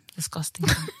Morgan? Disgusting.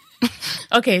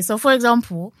 Okay, so for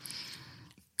example,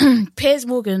 Piers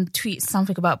Morgan tweets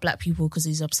something about black people because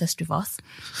he's obsessed with us.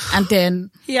 And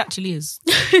then... He actually is.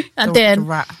 And then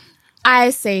rat. I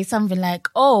say something like,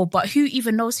 but who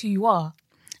even knows who you are?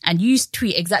 And you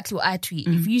tweet exactly what I tweet.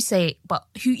 If you say, but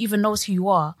who even knows who you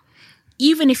are?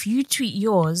 Even if you tweet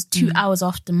yours 2 hours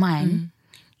after mine,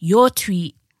 your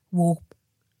tweet will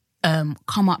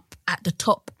come up at the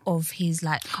top of his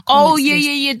like... Oh,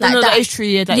 yeah. Like that is true.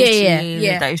 Yeah, that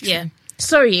is true. Yeah.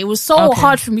 Sorry, it was so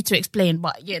hard for me to explain,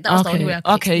 but yeah, that was the only way I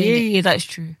could explain it. Yeah, that's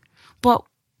true. But...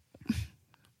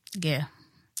 Yeah,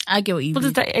 I get what you mean. What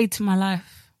does that aid to my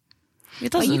life?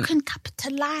 It doesn't. But you can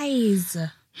capitalise.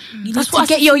 You that's need to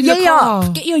get your yay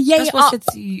up. Get your yay up.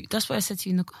 That's what I said to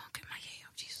you in the car. Get my yay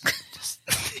up, Jesus.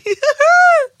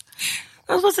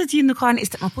 That's what I said to you in the car. I need to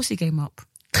step my pussy game up.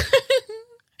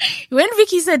 When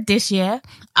Vicky said this,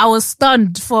 I was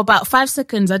stunned for about 5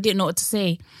 seconds. I didn't know what to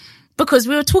say. Because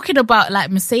we were talking about like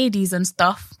Mercedes and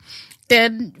stuff.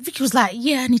 Then Vicky was like,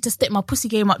 I need to step my pussy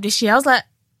game up this year. I was like,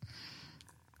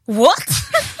 what?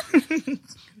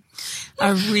 I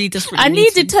really just I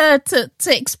needed her to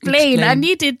explain. I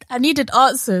needed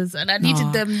answers and I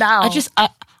needed them now.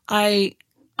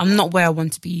 I'm not where I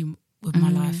want to be with my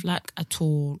life, like at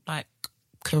all. Like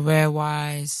career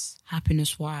wise,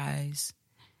 happiness wise,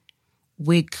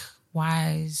 wig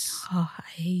wise. Oh, I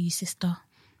hear you, sister.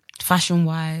 Fashion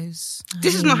wise.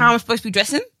 This is not how I'm supposed to be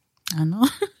dressing. I know.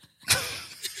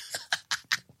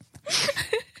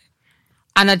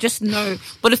 And I just know.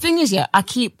 But the thing is,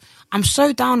 I'm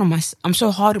so down on I'm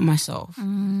so hard on myself.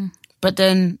 But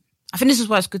then I think this is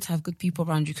why it's good to have good people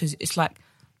around you, because it's like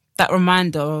that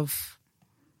reminder of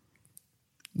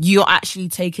you're actually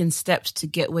taking steps to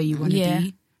get where you want to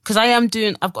be. Because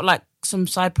I've got like some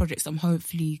side projects I'm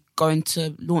hopefully going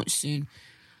to launch soon.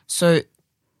 So,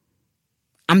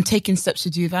 I'm taking steps to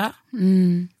do that.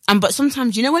 But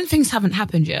sometimes, you know, when things haven't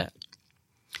happened yet,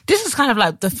 this is kind of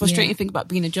like the frustrating thing about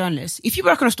being a journalist. If you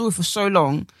work on a story for so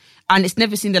long and it's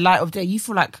never seen the light of day, you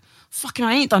feel like, fucking,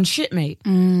 I ain't done shit, mate.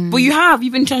 But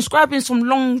you've been transcribing some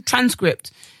long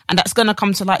transcript and that's going to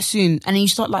come to light soon. And then you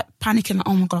start like panicking, like,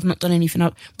 oh my God, I've not done anything.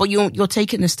 But you're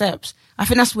taking the steps. I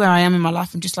think that's where I am in my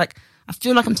life. I'm just like, I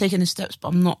feel like I'm taking the steps, but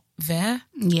I'm not there.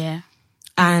 Yeah.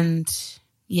 And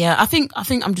yeah, I think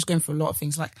I'm just going for a lot of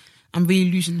things. Like, I'm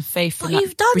really losing faith in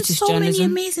you've done British so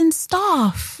journalism. many amazing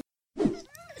stuff.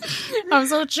 I'm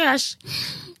so trash.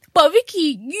 But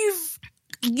Vicky,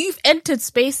 you've entered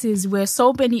spaces where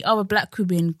so many other black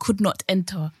women could not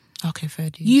enter. Okay, fair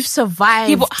dude. You've survived.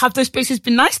 Yeah, but have those spaces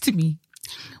been nice to me?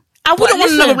 I wouldn't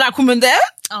want another black woman there.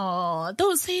 Oh,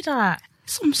 don't say that.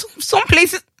 Some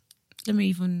places. Let me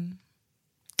even.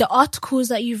 The articles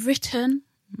that you've written,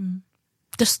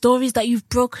 the stories that you've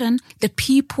broken, the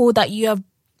people that you have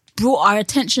brought our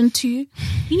attention to.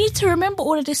 You need to remember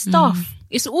all of this stuff.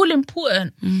 It's all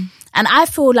important. And I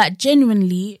feel like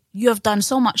genuinely you have done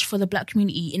so much for the black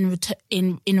community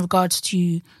in regards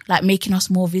to like making us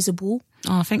more visible.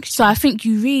 Oh, thanks. So I think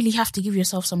you really have to give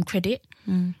yourself some credit.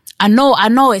 I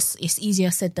know it's easier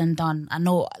said than done. I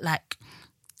know like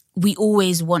we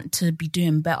always want to be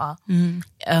doing better.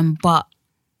 But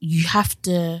you have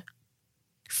to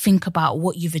think about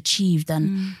what you've achieved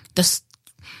and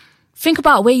think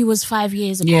about where you was 5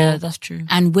 years ago. Yeah, that's true.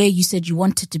 And where you said you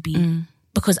wanted to be.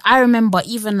 Because I remember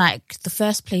even like the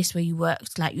first place where you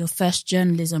worked, like your first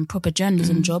proper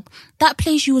journalism job, that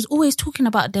place you was always talking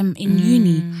about them in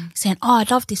uni, saying, oh, I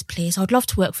love this place. I would love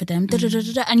to work for them.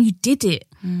 And you did it.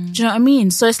 Do you know what I mean?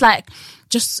 So it's like,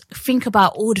 just think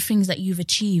about all the things that you've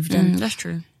achieved and that's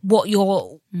true. What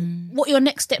your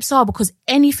next steps are, because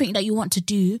anything that you want to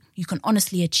do, you can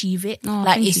honestly achieve it. Oh,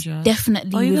 like it's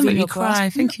definitely within your grasp. Cry.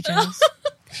 Thank you, Jas.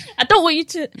 I don't want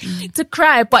you to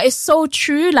cry, but it's so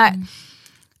true. Like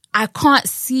I can't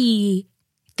see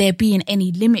there being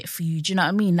any limit for you. Do you know what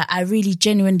I mean? Like I really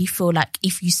genuinely feel like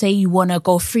if you say you want to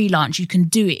go freelance, you can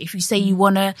do it. If you say you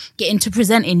want to get into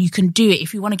presenting, you can do it.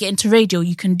 If you want to get into radio,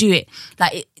 you can do it.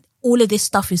 Like all of this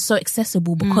stuff is so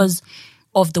accessible because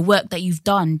of the work that you've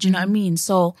done. Do you know what I mean?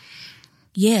 So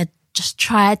yeah, just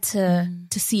try to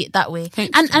see it that way.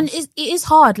 And it is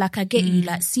hard. Like I get you,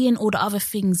 like seeing all the other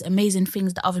things, amazing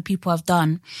things that other people have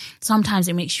done. Sometimes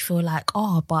it makes you feel like,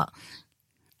 oh, but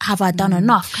have I done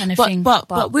enough kind of thing?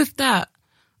 But with that,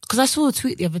 because I saw a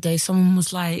tweet the other day, someone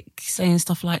was like saying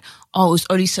stuff like, oh, it's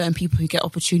only certain people who get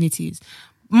opportunities.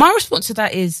 My response to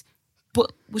that is,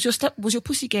 but was your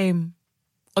pussy game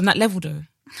on that level though?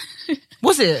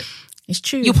 Was it? It's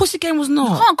true. Your pussy game was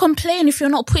not. You can't complain if you're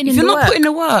not putting in the work. If you're not putting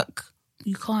the work.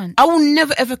 You can't. I will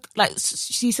never ever, like,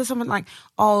 she said something like,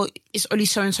 oh, it's only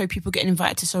so-and-so people getting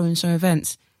invited to so-and-so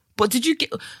events. But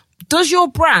does your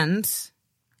brand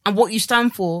and what you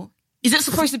stand for, is it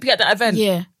supposed to be at that event?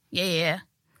 Yeah.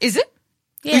 Is it?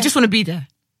 Yeah. You just want to be there.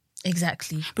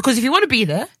 Exactly. Because if you want to be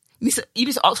there, you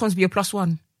need to ask someone to be a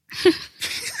 +1.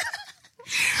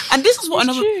 And this is what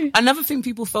another thing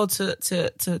people fail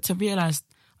to realise.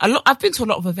 I've been to a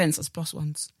lot of events as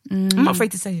 +1s. I'm not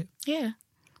afraid to say it. Yeah.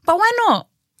 But why not?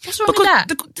 What's wrong with that?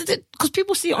 Because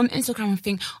people see it on Instagram and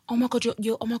think, oh my God,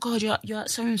 you're at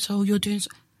so-and-so, you're doing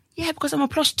so. Yeah, because I'm a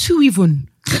 +2 even.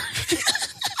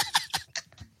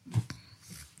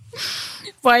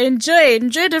 But enjoy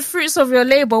the fruits of your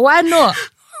labour. Why not?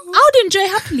 I would enjoy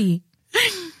happily.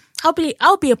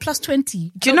 I'll be a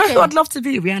 +20. Do you know who I'd love to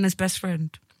be? Rihanna's best friend.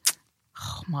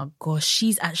 Oh my gosh,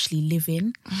 she's actually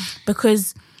living,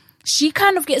 because she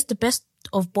kind of gets the best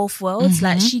of both worlds.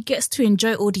 Like she gets to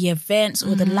enjoy all the events,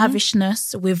 all the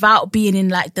lavishness without being in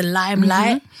like the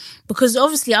limelight. Because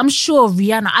obviously I know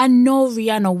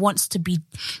Rihanna wants to be,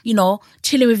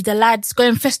 chilling with the lads,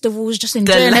 going festivals, just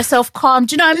enjoying herself calm.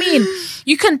 Do you know what I mean?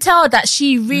 You can tell that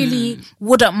she really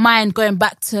wouldn't mind going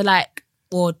back to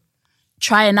or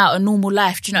trying out a normal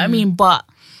life. Do you know what I mean? But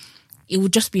it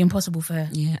would just be impossible for her.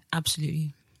 Yeah,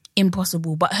 absolutely.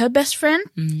 Impossible. But her best friend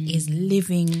is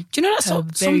living. Do you know that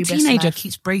some teenager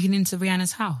keeps breaking into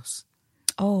Rihanna's house?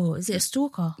 Oh, is it a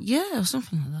stalker? Yeah, or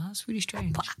something like that. It's really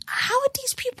strange. But how are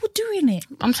these people doing it?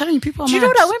 I'm telling you, people are Do you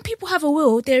know that when people have a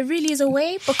will, there really is a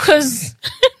way? Because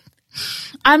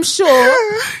I'm sure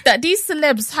that these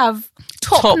celebs have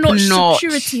top-notch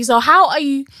security. So how are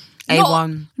you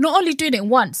A1. Not only doing it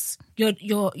once,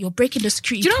 you're breaking the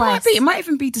security twice. Do you know what it might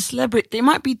even be the celebrity. It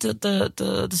might be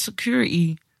the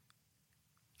security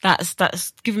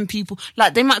that's giving people,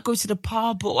 like they might go to the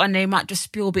pub and they might just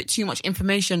spill a bit too much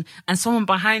information and someone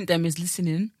behind them is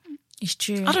listening. It's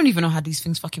true. I don't even know how these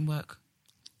things fucking work.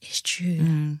 It's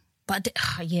true. But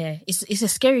yeah, it's a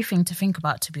scary thing to think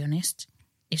about, to be honest.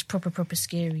 It's proper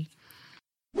scary.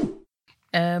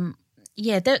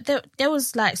 Yeah, there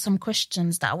was like some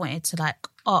questions that I wanted to like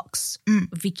ask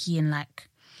Vicky in like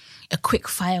a quick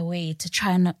fire way to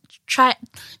try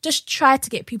to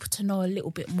get people to know a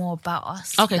little bit more about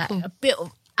us. Okay, like cool. A bit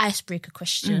of icebreaker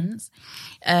questions.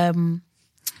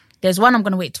 There's one I'm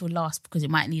going to wait till last because it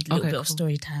might need a little bit of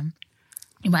story time.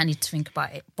 You might need to think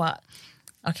about it. But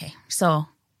okay, so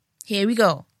here we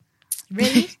go.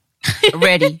 Ready?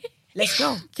 Ready. Let's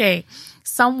go. Okay.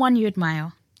 Someone you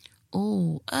admire.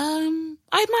 Oh, I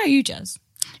admire you, Jazz.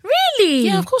 Really?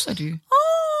 Yeah, of course I do.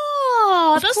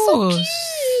 Oh, that's so cute.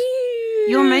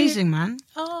 You're amazing, man.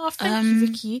 Oh, thank you,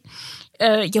 Vicky.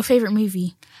 Your favourite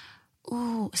movie?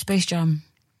 Oh, Space Jam.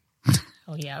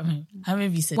 Oh, yeah. How many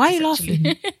of you said Why are this, you actually?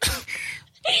 laughing?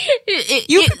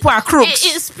 You people are crooks.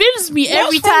 It spins me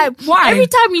every time. Why? Every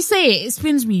time you say it, it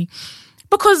spins me.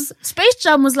 Because Space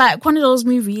Jam was like one of those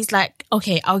movies, like,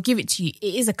 okay, I'll give it to you.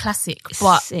 It is a classic,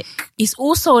 but sick. It's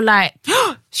also like...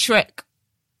 Shrek.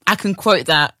 I can quote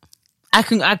that. I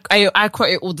quote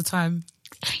it all the time.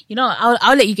 You know,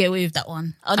 I'll let you get away with that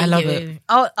one. I'll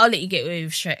let you get away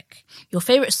with Shrek. Your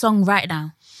favourite song right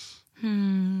now?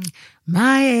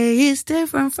 My A is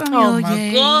different from your Oh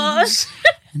my gosh.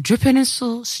 Dripping in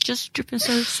sauce, just dripping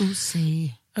so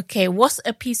saucy. Okay, what's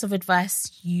a piece of advice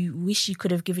you wish you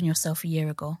could have given yourself a year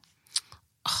ago?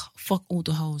 Oh, fuck all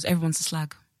the hoes. Everyone's a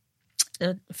slag.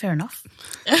 Fair enough.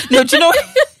 No, do you know?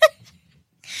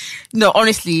 No,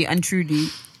 honestly and truly,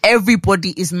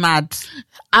 everybody is mad.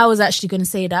 I was actually going to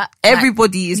say that.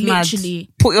 Everybody is literally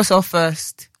mad. Put yourself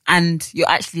first, and you're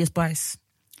actually a spice.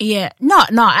 Yeah, no,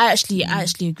 I actually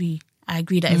agree. I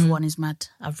agree that everyone is mad.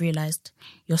 I've realised.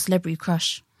 Your celebrity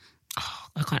crush. Oh,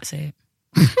 I can't say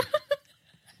it.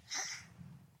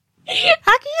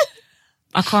 How can you?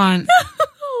 I can't.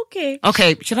 Okay.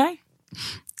 Okay, should I?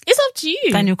 It's up to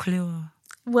you. Daniel Kaluuya.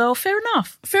 Well, fair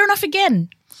enough. Fair enough again.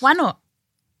 Why not?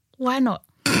 Why not?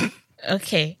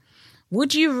 Okay.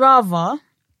 Would you rather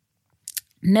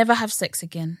never have sex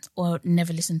again or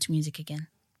never listen to music again?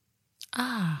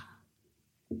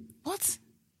 What?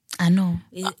 I know.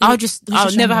 I'll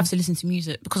never have to listen to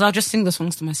music because I'll just sing the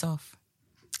songs to myself.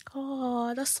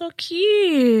 Oh, that's so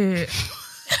cute.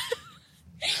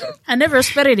 I never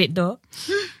expected it though.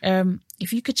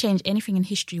 If you could change anything in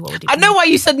history, what would it be? I know why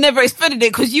you said never expected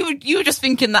it because you were just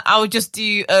thinking that I would just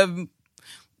do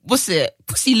what's it?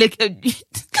 Pussy lick. That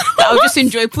I would just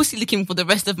enjoy pussy licking for the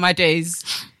rest of my days.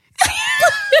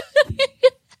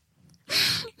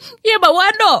 Yeah, but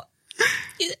why not?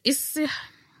 It's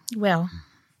well,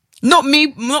 not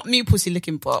me pussy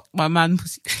licking, but my man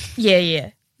pussy.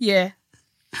 Yeah.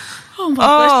 Oh my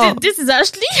gosh, this is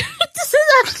actually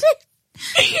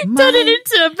turning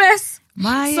into a mess.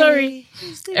 Sorry.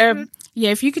 Yeah,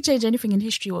 if you could change anything in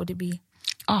history, what would it be?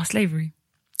 Oh, slavery.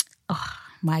 Oh,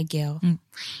 my girl.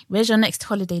 Where's your next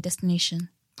holiday destination?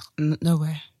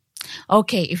 Nowhere.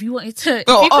 Okay, if you wanted to...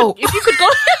 If you could go...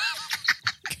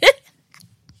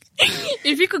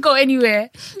 If you could go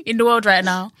anywhere in the world right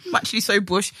now. I'm actually so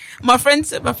bush. My friend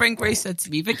Grace said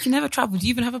to me, Vic, you never traveled. Do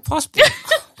you even have a passport?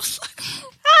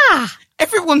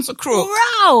 Everyone's a crook.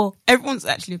 Wow. Everyone's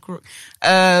actually a crook.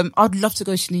 I'd love to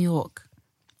go to New York.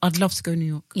 I'd love to go to New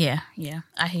York. Yeah.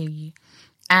 I hear you.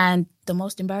 And the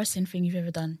most embarrassing thing you've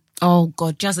ever done? Oh,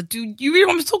 God, Jazza, do you really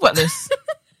want me to talk about this?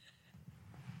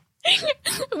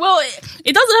 Well,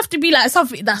 it doesn't have to be like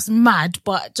something that's mad,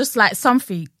 but just like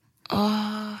something.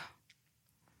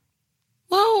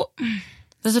 Well,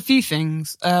 there's a few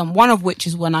things. One of which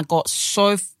is when I got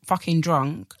so fucking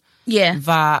drunk. Yeah.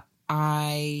 That oh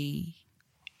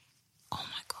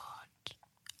my God.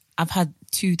 I've had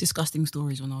 2 disgusting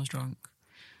stories when I was drunk.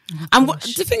 Oh, and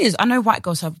the thing is, I know white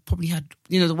girls have probably had,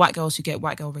 the white girls who get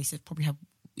white girl races probably have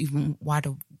even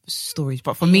wider stories.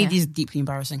 But for me, these are deeply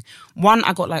embarrassing. One,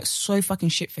 I got like so fucking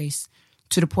shit-faced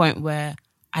to the point where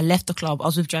I left the club. I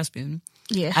was with Jasmine.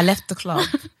 Yeah. I left the club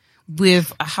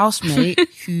with a housemate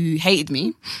who hated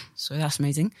me. So that's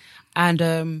amazing. And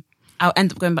I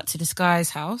ended up going back to this guy's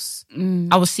house.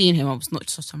 I was seeing him. I was not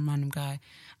just some random guy.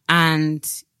 And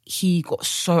he got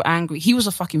so angry. He was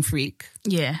a fucking freak.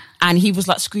 Yeah. And he was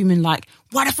like screaming like,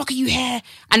 why the fuck are you here?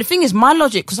 And the thing is, my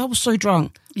logic, because I was so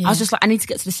drunk, I was just like, I need to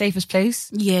get to the safest place.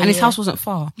 Yeah. And his house wasn't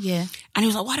far. Yeah. And he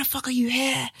was like, why the fuck are you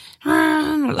here?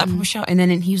 Like proper shouting.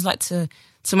 And then he was like to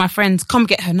my friends, come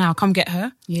get her now, come get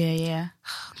her. Yeah.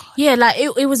 Yeah, like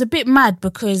it was a bit mad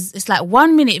because it's like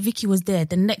 1 minute Vicky was there,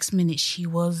 the next minute she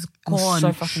was gone.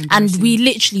 So fucking and embarrassing. we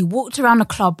literally walked around the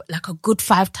club like a good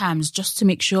 5 times just to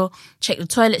make sure, checked the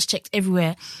toilets, checked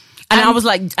everywhere. And I was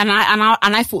like, and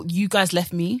I thought you guys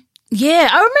left me. Yeah,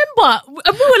 I remember.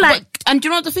 And we were like... And do you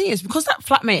know what the thing is? Because that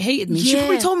flatmate hated me, she Yeah.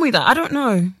 probably told me that. I don't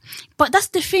know. But that's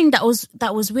the thing that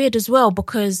was weird as well,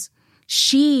 because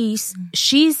she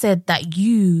said that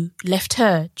you left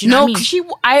her. Do you know what I mean?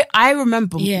 because I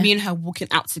remember me and her walking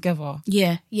out together.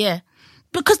 Yeah, yeah.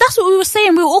 Because that's what we were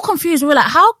saying. We were all confused. We were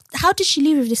like, how did she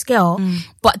leave with this girl?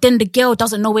 But then the girl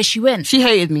doesn't know where she went. She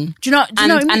hated me. Do you know what I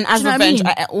mean? And as Do you know what I revenge,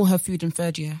 mean? I ate all her food in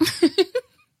third year.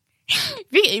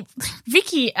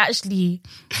 Vicky actually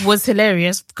was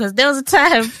hilarious because there was a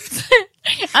time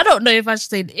I don't know if I should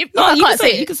say it. If, No, I you can't can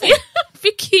say say it, it. you can say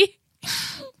it.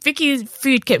 Vicky's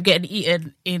food kept getting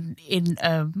eaten in in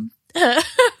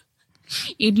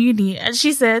uni, and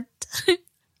she said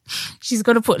she's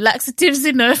gonna put laxatives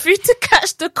in her food to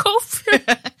catch the cough.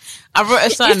 I wrote a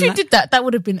sign. If you did that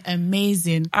would have been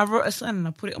amazing. I wrote a sign and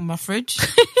I put it on my fridge.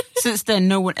 Since then,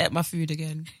 no one ate my food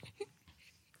again.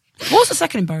 What was the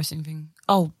second embarrassing thing?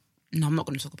 Oh, no, I'm not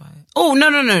going to talk about it. Oh,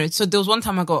 no. So there was one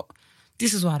time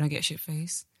this is why I don't get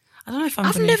shit-faced. I don't know if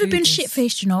I've gonna never include been this.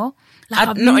 shit-faced, you know?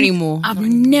 Like, Not anymore. I've Not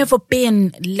anymore. never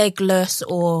been legless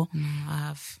or... No, I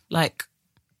have. Like,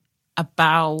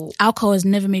 about Alcohol has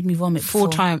never made me vomit 4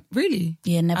 before. times. Really?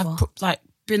 Yeah, never. I've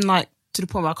been like to the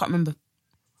point where I can't remember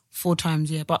 4 times.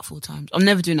 Yeah, about 4 times. I'm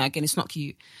never doing that again. It's not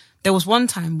cute. There was one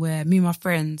time where me and my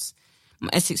friends,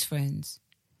 my Essex friends,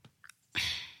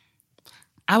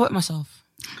 I wet myself.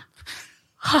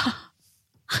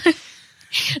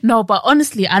 No, but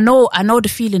honestly, I know the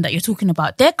feeling that you're talking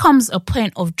about. There comes a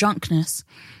point of drunkenness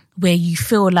where you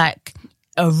feel like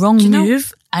a wrong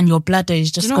move and your bladder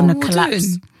is just going to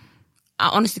collapse. I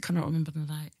honestly cannot remember the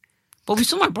night. But we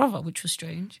saw my brother, which was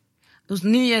strange. It was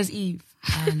New Year's Eve.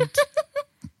 And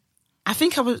I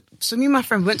think so me and my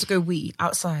friend went to go wee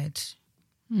outside.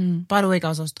 By the way,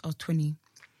 guys, I was 20.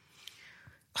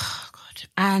 Oh, God.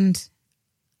 And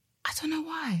I don't know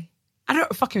why. I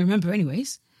don't fucking remember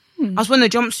anyways. I was wearing a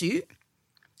jumpsuit.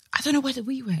 I don't know where the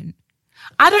wee went.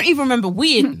 I don't even remember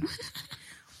weeing.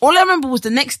 All I remember was the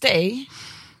next day,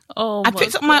 I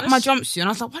picked up my jumpsuit and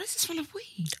I was like, why does it smell of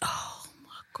weed? Oh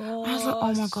my God. I was like,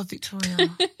 oh my God, Victoria.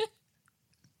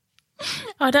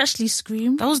 I'd actually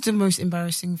scream. That was the most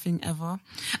embarrassing thing ever.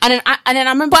 And then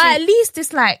I remember... But at least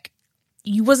it's like,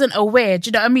 you wasn't aware. Do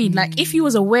you know what I mean? Like, if you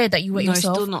was aware that you wet yourself...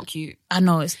 No, it's still not cute. I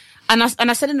know. It's... And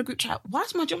I said in the group chat, why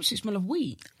does my jumpsuit smell of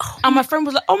weed? And my friend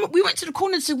was like, oh, we went to the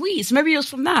corner to weed, so maybe it was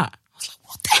from that. I was like,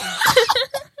 what the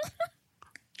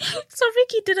hell? So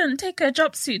Vicky didn't take her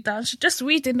jumpsuit down. She just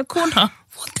weed in the corner.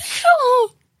 What the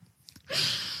hell?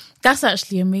 That's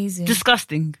actually amazing.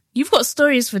 Disgusting. You've got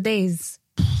stories for days.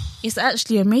 It's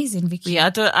actually amazing, Vicky.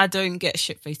 Yeah, I don't get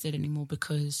shit-faced anymore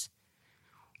because...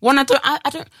 One,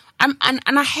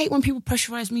 I hate when people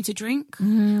pressurize me to drink.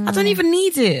 I don't even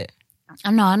need it.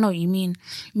 I know what you mean.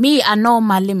 Me, I know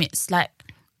my limits. Like,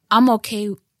 I'm okay.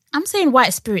 I'm saying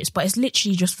white spirits, but it's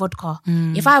literally just vodka.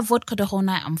 If I have vodka the whole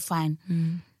night, I'm fine.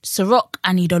 Ciroc,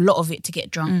 I need a lot of it to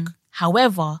get drunk.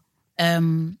 However,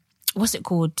 what's it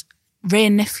called? Ray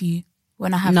and Nephew,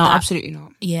 when I have No, that. absolutely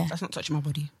not. Yeah. That's not touching my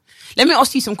body. Let me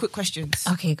ask you some quick questions.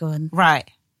 Okay, go on. Right.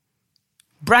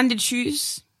 Branded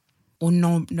shoes or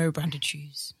no branded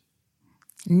shoes?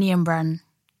 Name brand.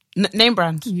 Name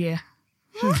brand. Yeah.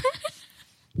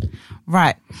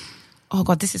 Right. Oh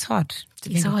God, this is hard.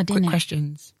 It's hard, Quick innit?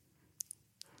 questions.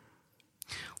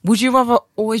 Would you rather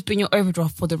always be in your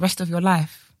overdraft for the rest of your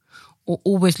life or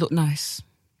always look nice?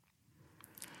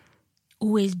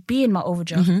 Always be in my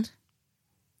overdraft.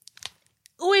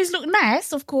 Always look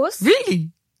nice, of course.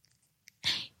 Really?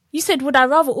 You said, would I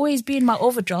rather always be in my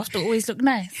overdraft or always look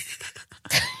nice?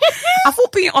 I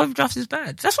thought being in overdraft is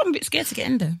bad. That's why I'm a bit scared to get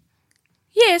in there.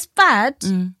 Yeah, it's bad.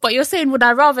 But you're saying, would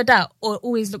I rather that or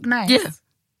always look nice? Yeah.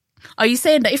 Are you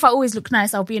saying that if I always look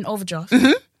nice, I'll be in overdraft?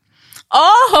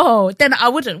 Oh, then I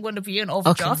wouldn't want to be in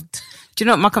overdraft. Okay. Do you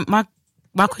know what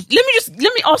my question?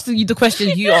 Let me ask you the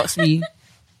question you asked me.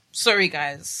 Sorry,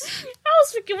 guys. I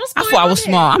was thinking, what's I going thought I on was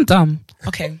here? smart. I'm dumb.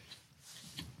 Okay.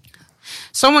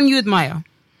 Someone you admire.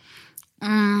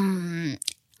 I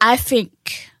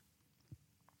think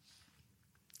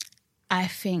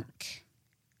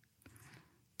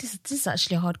this is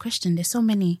actually a hard question. There's so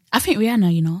many. I think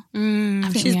Rihanna, you know. I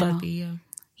think She's Rihanna. baby, yeah.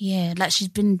 Yeah, like she's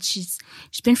been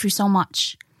through so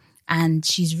much, and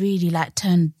she's really like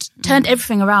turned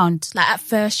everything around. Like at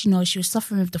first, you know, she was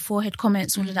suffering with the forehead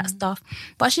comments, all of that stuff,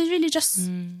 but she's really just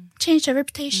changed her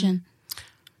reputation.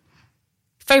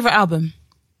 Favorite album?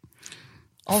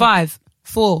 5,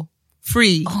 4,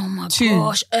 3, Oh my 2.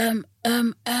 gosh.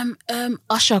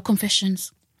 Usher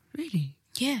Confessions. Really?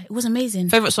 Yeah, it was amazing.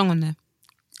 Favorite song on there?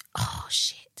 Oh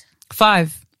shit.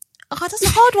 5. Oh, that's a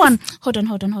hard one. Hold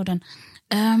on.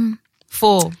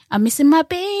 4. I'm missing my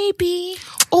baby.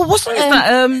 Oh, what song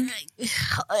is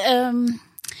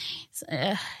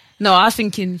that? No, I was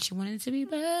thinking she wanted to be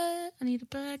bad. I need a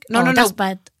bag. No, That's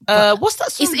bad. What's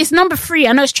that song? It's number 3.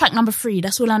 I know it's track number 3.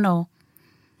 That's all I know.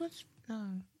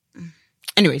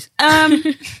 Anyways,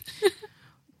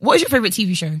 what is your favorite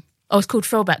TV show? Oh, it's called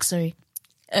Throwback. Sorry.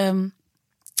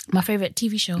 My favorite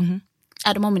TV show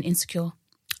at the moment, Insecure.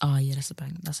 Oh yeah, that's a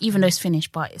bang. Even though it's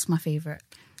finished, but it's my favorite.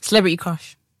 Celebrity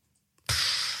crush.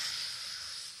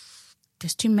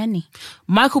 There's too many.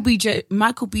 Michael B. J.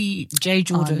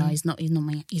 Jordan. Oh no, he's not for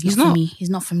me. He's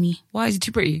not for me. Why is he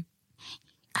too pretty?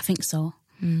 I think so.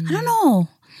 I don't know.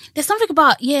 There's something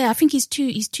about I think he's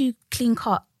too clean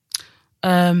cut.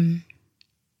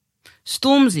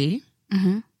 Stormzy.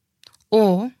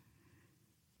 Or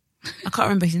I can't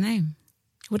remember his name.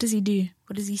 What does he do?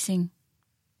 What does he sing?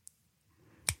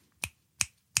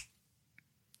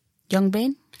 Young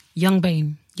Bane.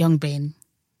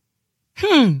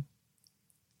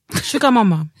 Sugar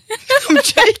Mama. I'm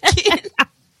joking.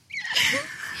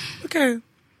 Okay.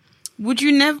 Would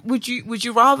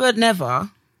you rather never?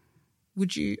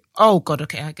 Oh God.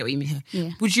 Okay, I get what you mean here.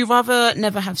 Yeah. Would you rather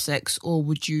never have sex, or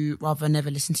would you rather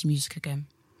never listen to music again?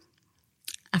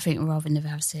 I think I'd rather never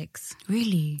have sex.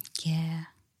 Really? Yeah.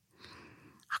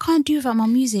 I can't do without my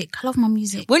music. I love my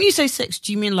music. When you say sex,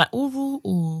 do you mean like oral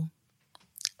or?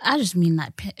 I just mean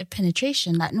like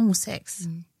penetration, like normal sex.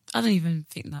 I don't even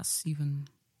think that's even.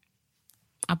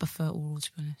 I prefer oral,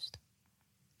 to be honest.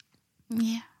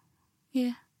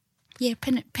 Yeah.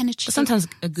 Penetration. But sometimes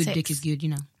a good dick is good, you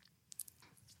know.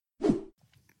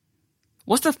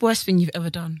 What's the worst thing you've ever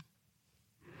done?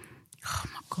 Oh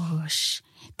my gosh.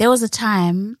 There was a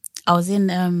time I was in,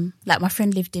 my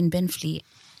friend lived in Benfleet,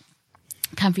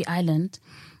 Canvey Island,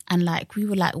 and like we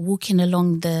were like walking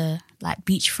along the like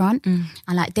beachfront, and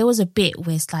like there was a bit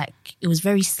where it's like it was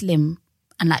very slim,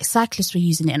 and like cyclists were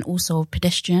using it and also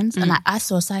pedestrians, and like I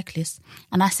saw a cyclist,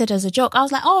 and I said as a joke, I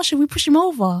was like, "Oh, should we push him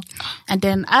over?" And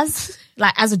then as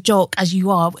a joke, as you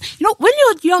are, you know, when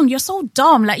you're young, you're so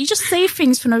dumb, like you just say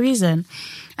things for no reason.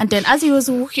 And then as he was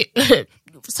walking,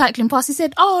 cycling past, he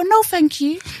said, "Oh, no, thank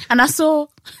you." And I saw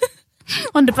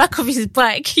on the back of his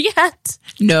bike, he had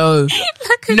no,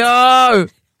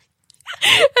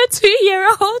 a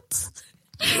 2-year-old.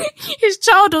 His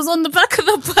child was on the back of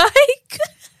the bike.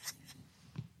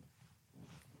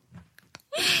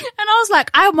 And I was like,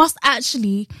 I must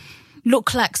actually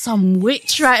look like some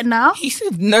witch right now. He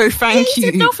said, "No, thank you." He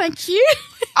said, "No, thank you."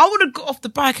 I would have got off the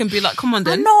bike and be like, "Come on,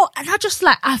 then." I know, and I just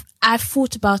like I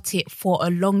thought about it for a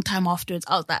long time afterwards.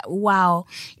 I was like, wow.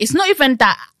 It's not even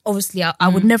that. Obviously, I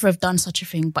would never have done such a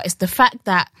thing, but it's the fact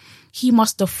that he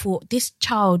must have thought this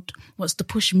child wants to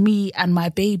push me and my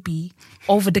baby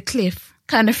over the cliff,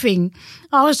 kind of thing.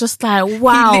 I was just like,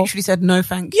 wow. He literally said, "No,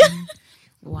 thank you."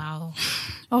 Wow.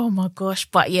 Oh my gosh.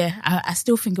 But yeah, I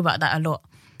still think about that a lot.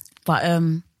 But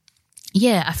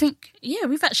I think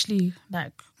we've actually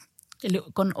like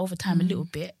gone over time a little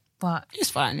bit, but It's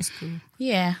fine. It's cool.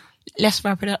 yeah. Let's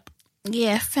wrap it up.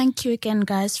 Yeah, thank you again,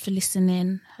 guys, for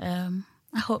listening.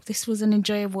 I hope this was an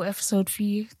enjoyable episode for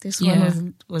you. This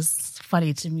one was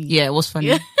funny to me. Yeah, it was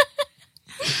funny.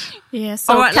 Yeah,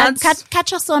 so All right, lads.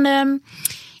 catch us on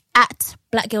at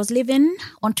Black Girls Living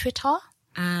on Twitter.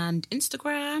 And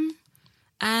Instagram.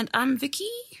 And I'm Vicky.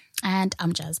 And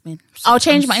I'm Jasmine. I'll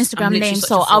change my Instagram name such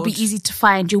so a I'll be fraud. easy to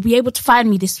find. You'll be able to find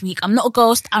me this week. I'm not a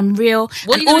ghost. I'm real.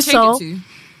 What and are you going to also, change it to?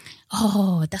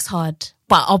 oh, that's hard.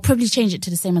 But I'll probably change it to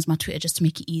the same as my Twitter just to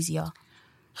make it easier.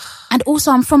 And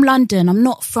also, I'm from London. I'm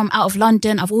not from out of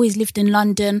London. I've always lived in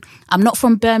London. I'm not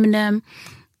from Birmingham.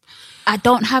 I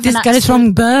don't have This an girl is accent.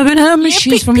 from Birmingham.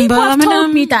 She's from People have Birmingham.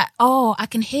 told me that, I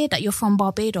can hear that you're from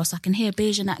Barbados. I can hear a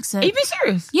Bayesian accent. Are you being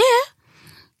serious? Yeah.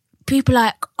 People are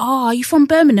like, are you from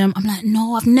Birmingham? I'm like,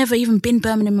 no, I've never even been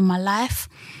Birmingham in my life.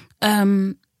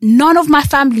 None of my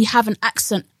family have an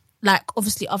accent, like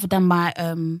obviously other than my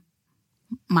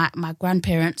my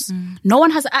grandparents. No one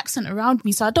has an accent around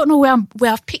me, so I don't know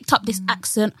where I've picked up this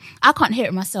accent. I can't hear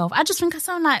it myself. I just think I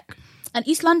sound like an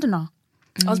East Londoner.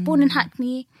 I was born in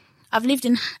Hackney. I've lived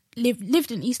in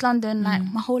East London like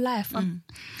my whole life.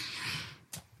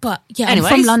 But yeah,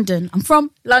 Anyways. I'm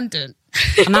from London.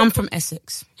 And I'm from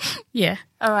Essex. Yeah.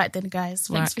 All right then, guys. Thanks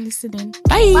Right. for listening.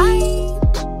 Bye.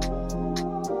 Bye.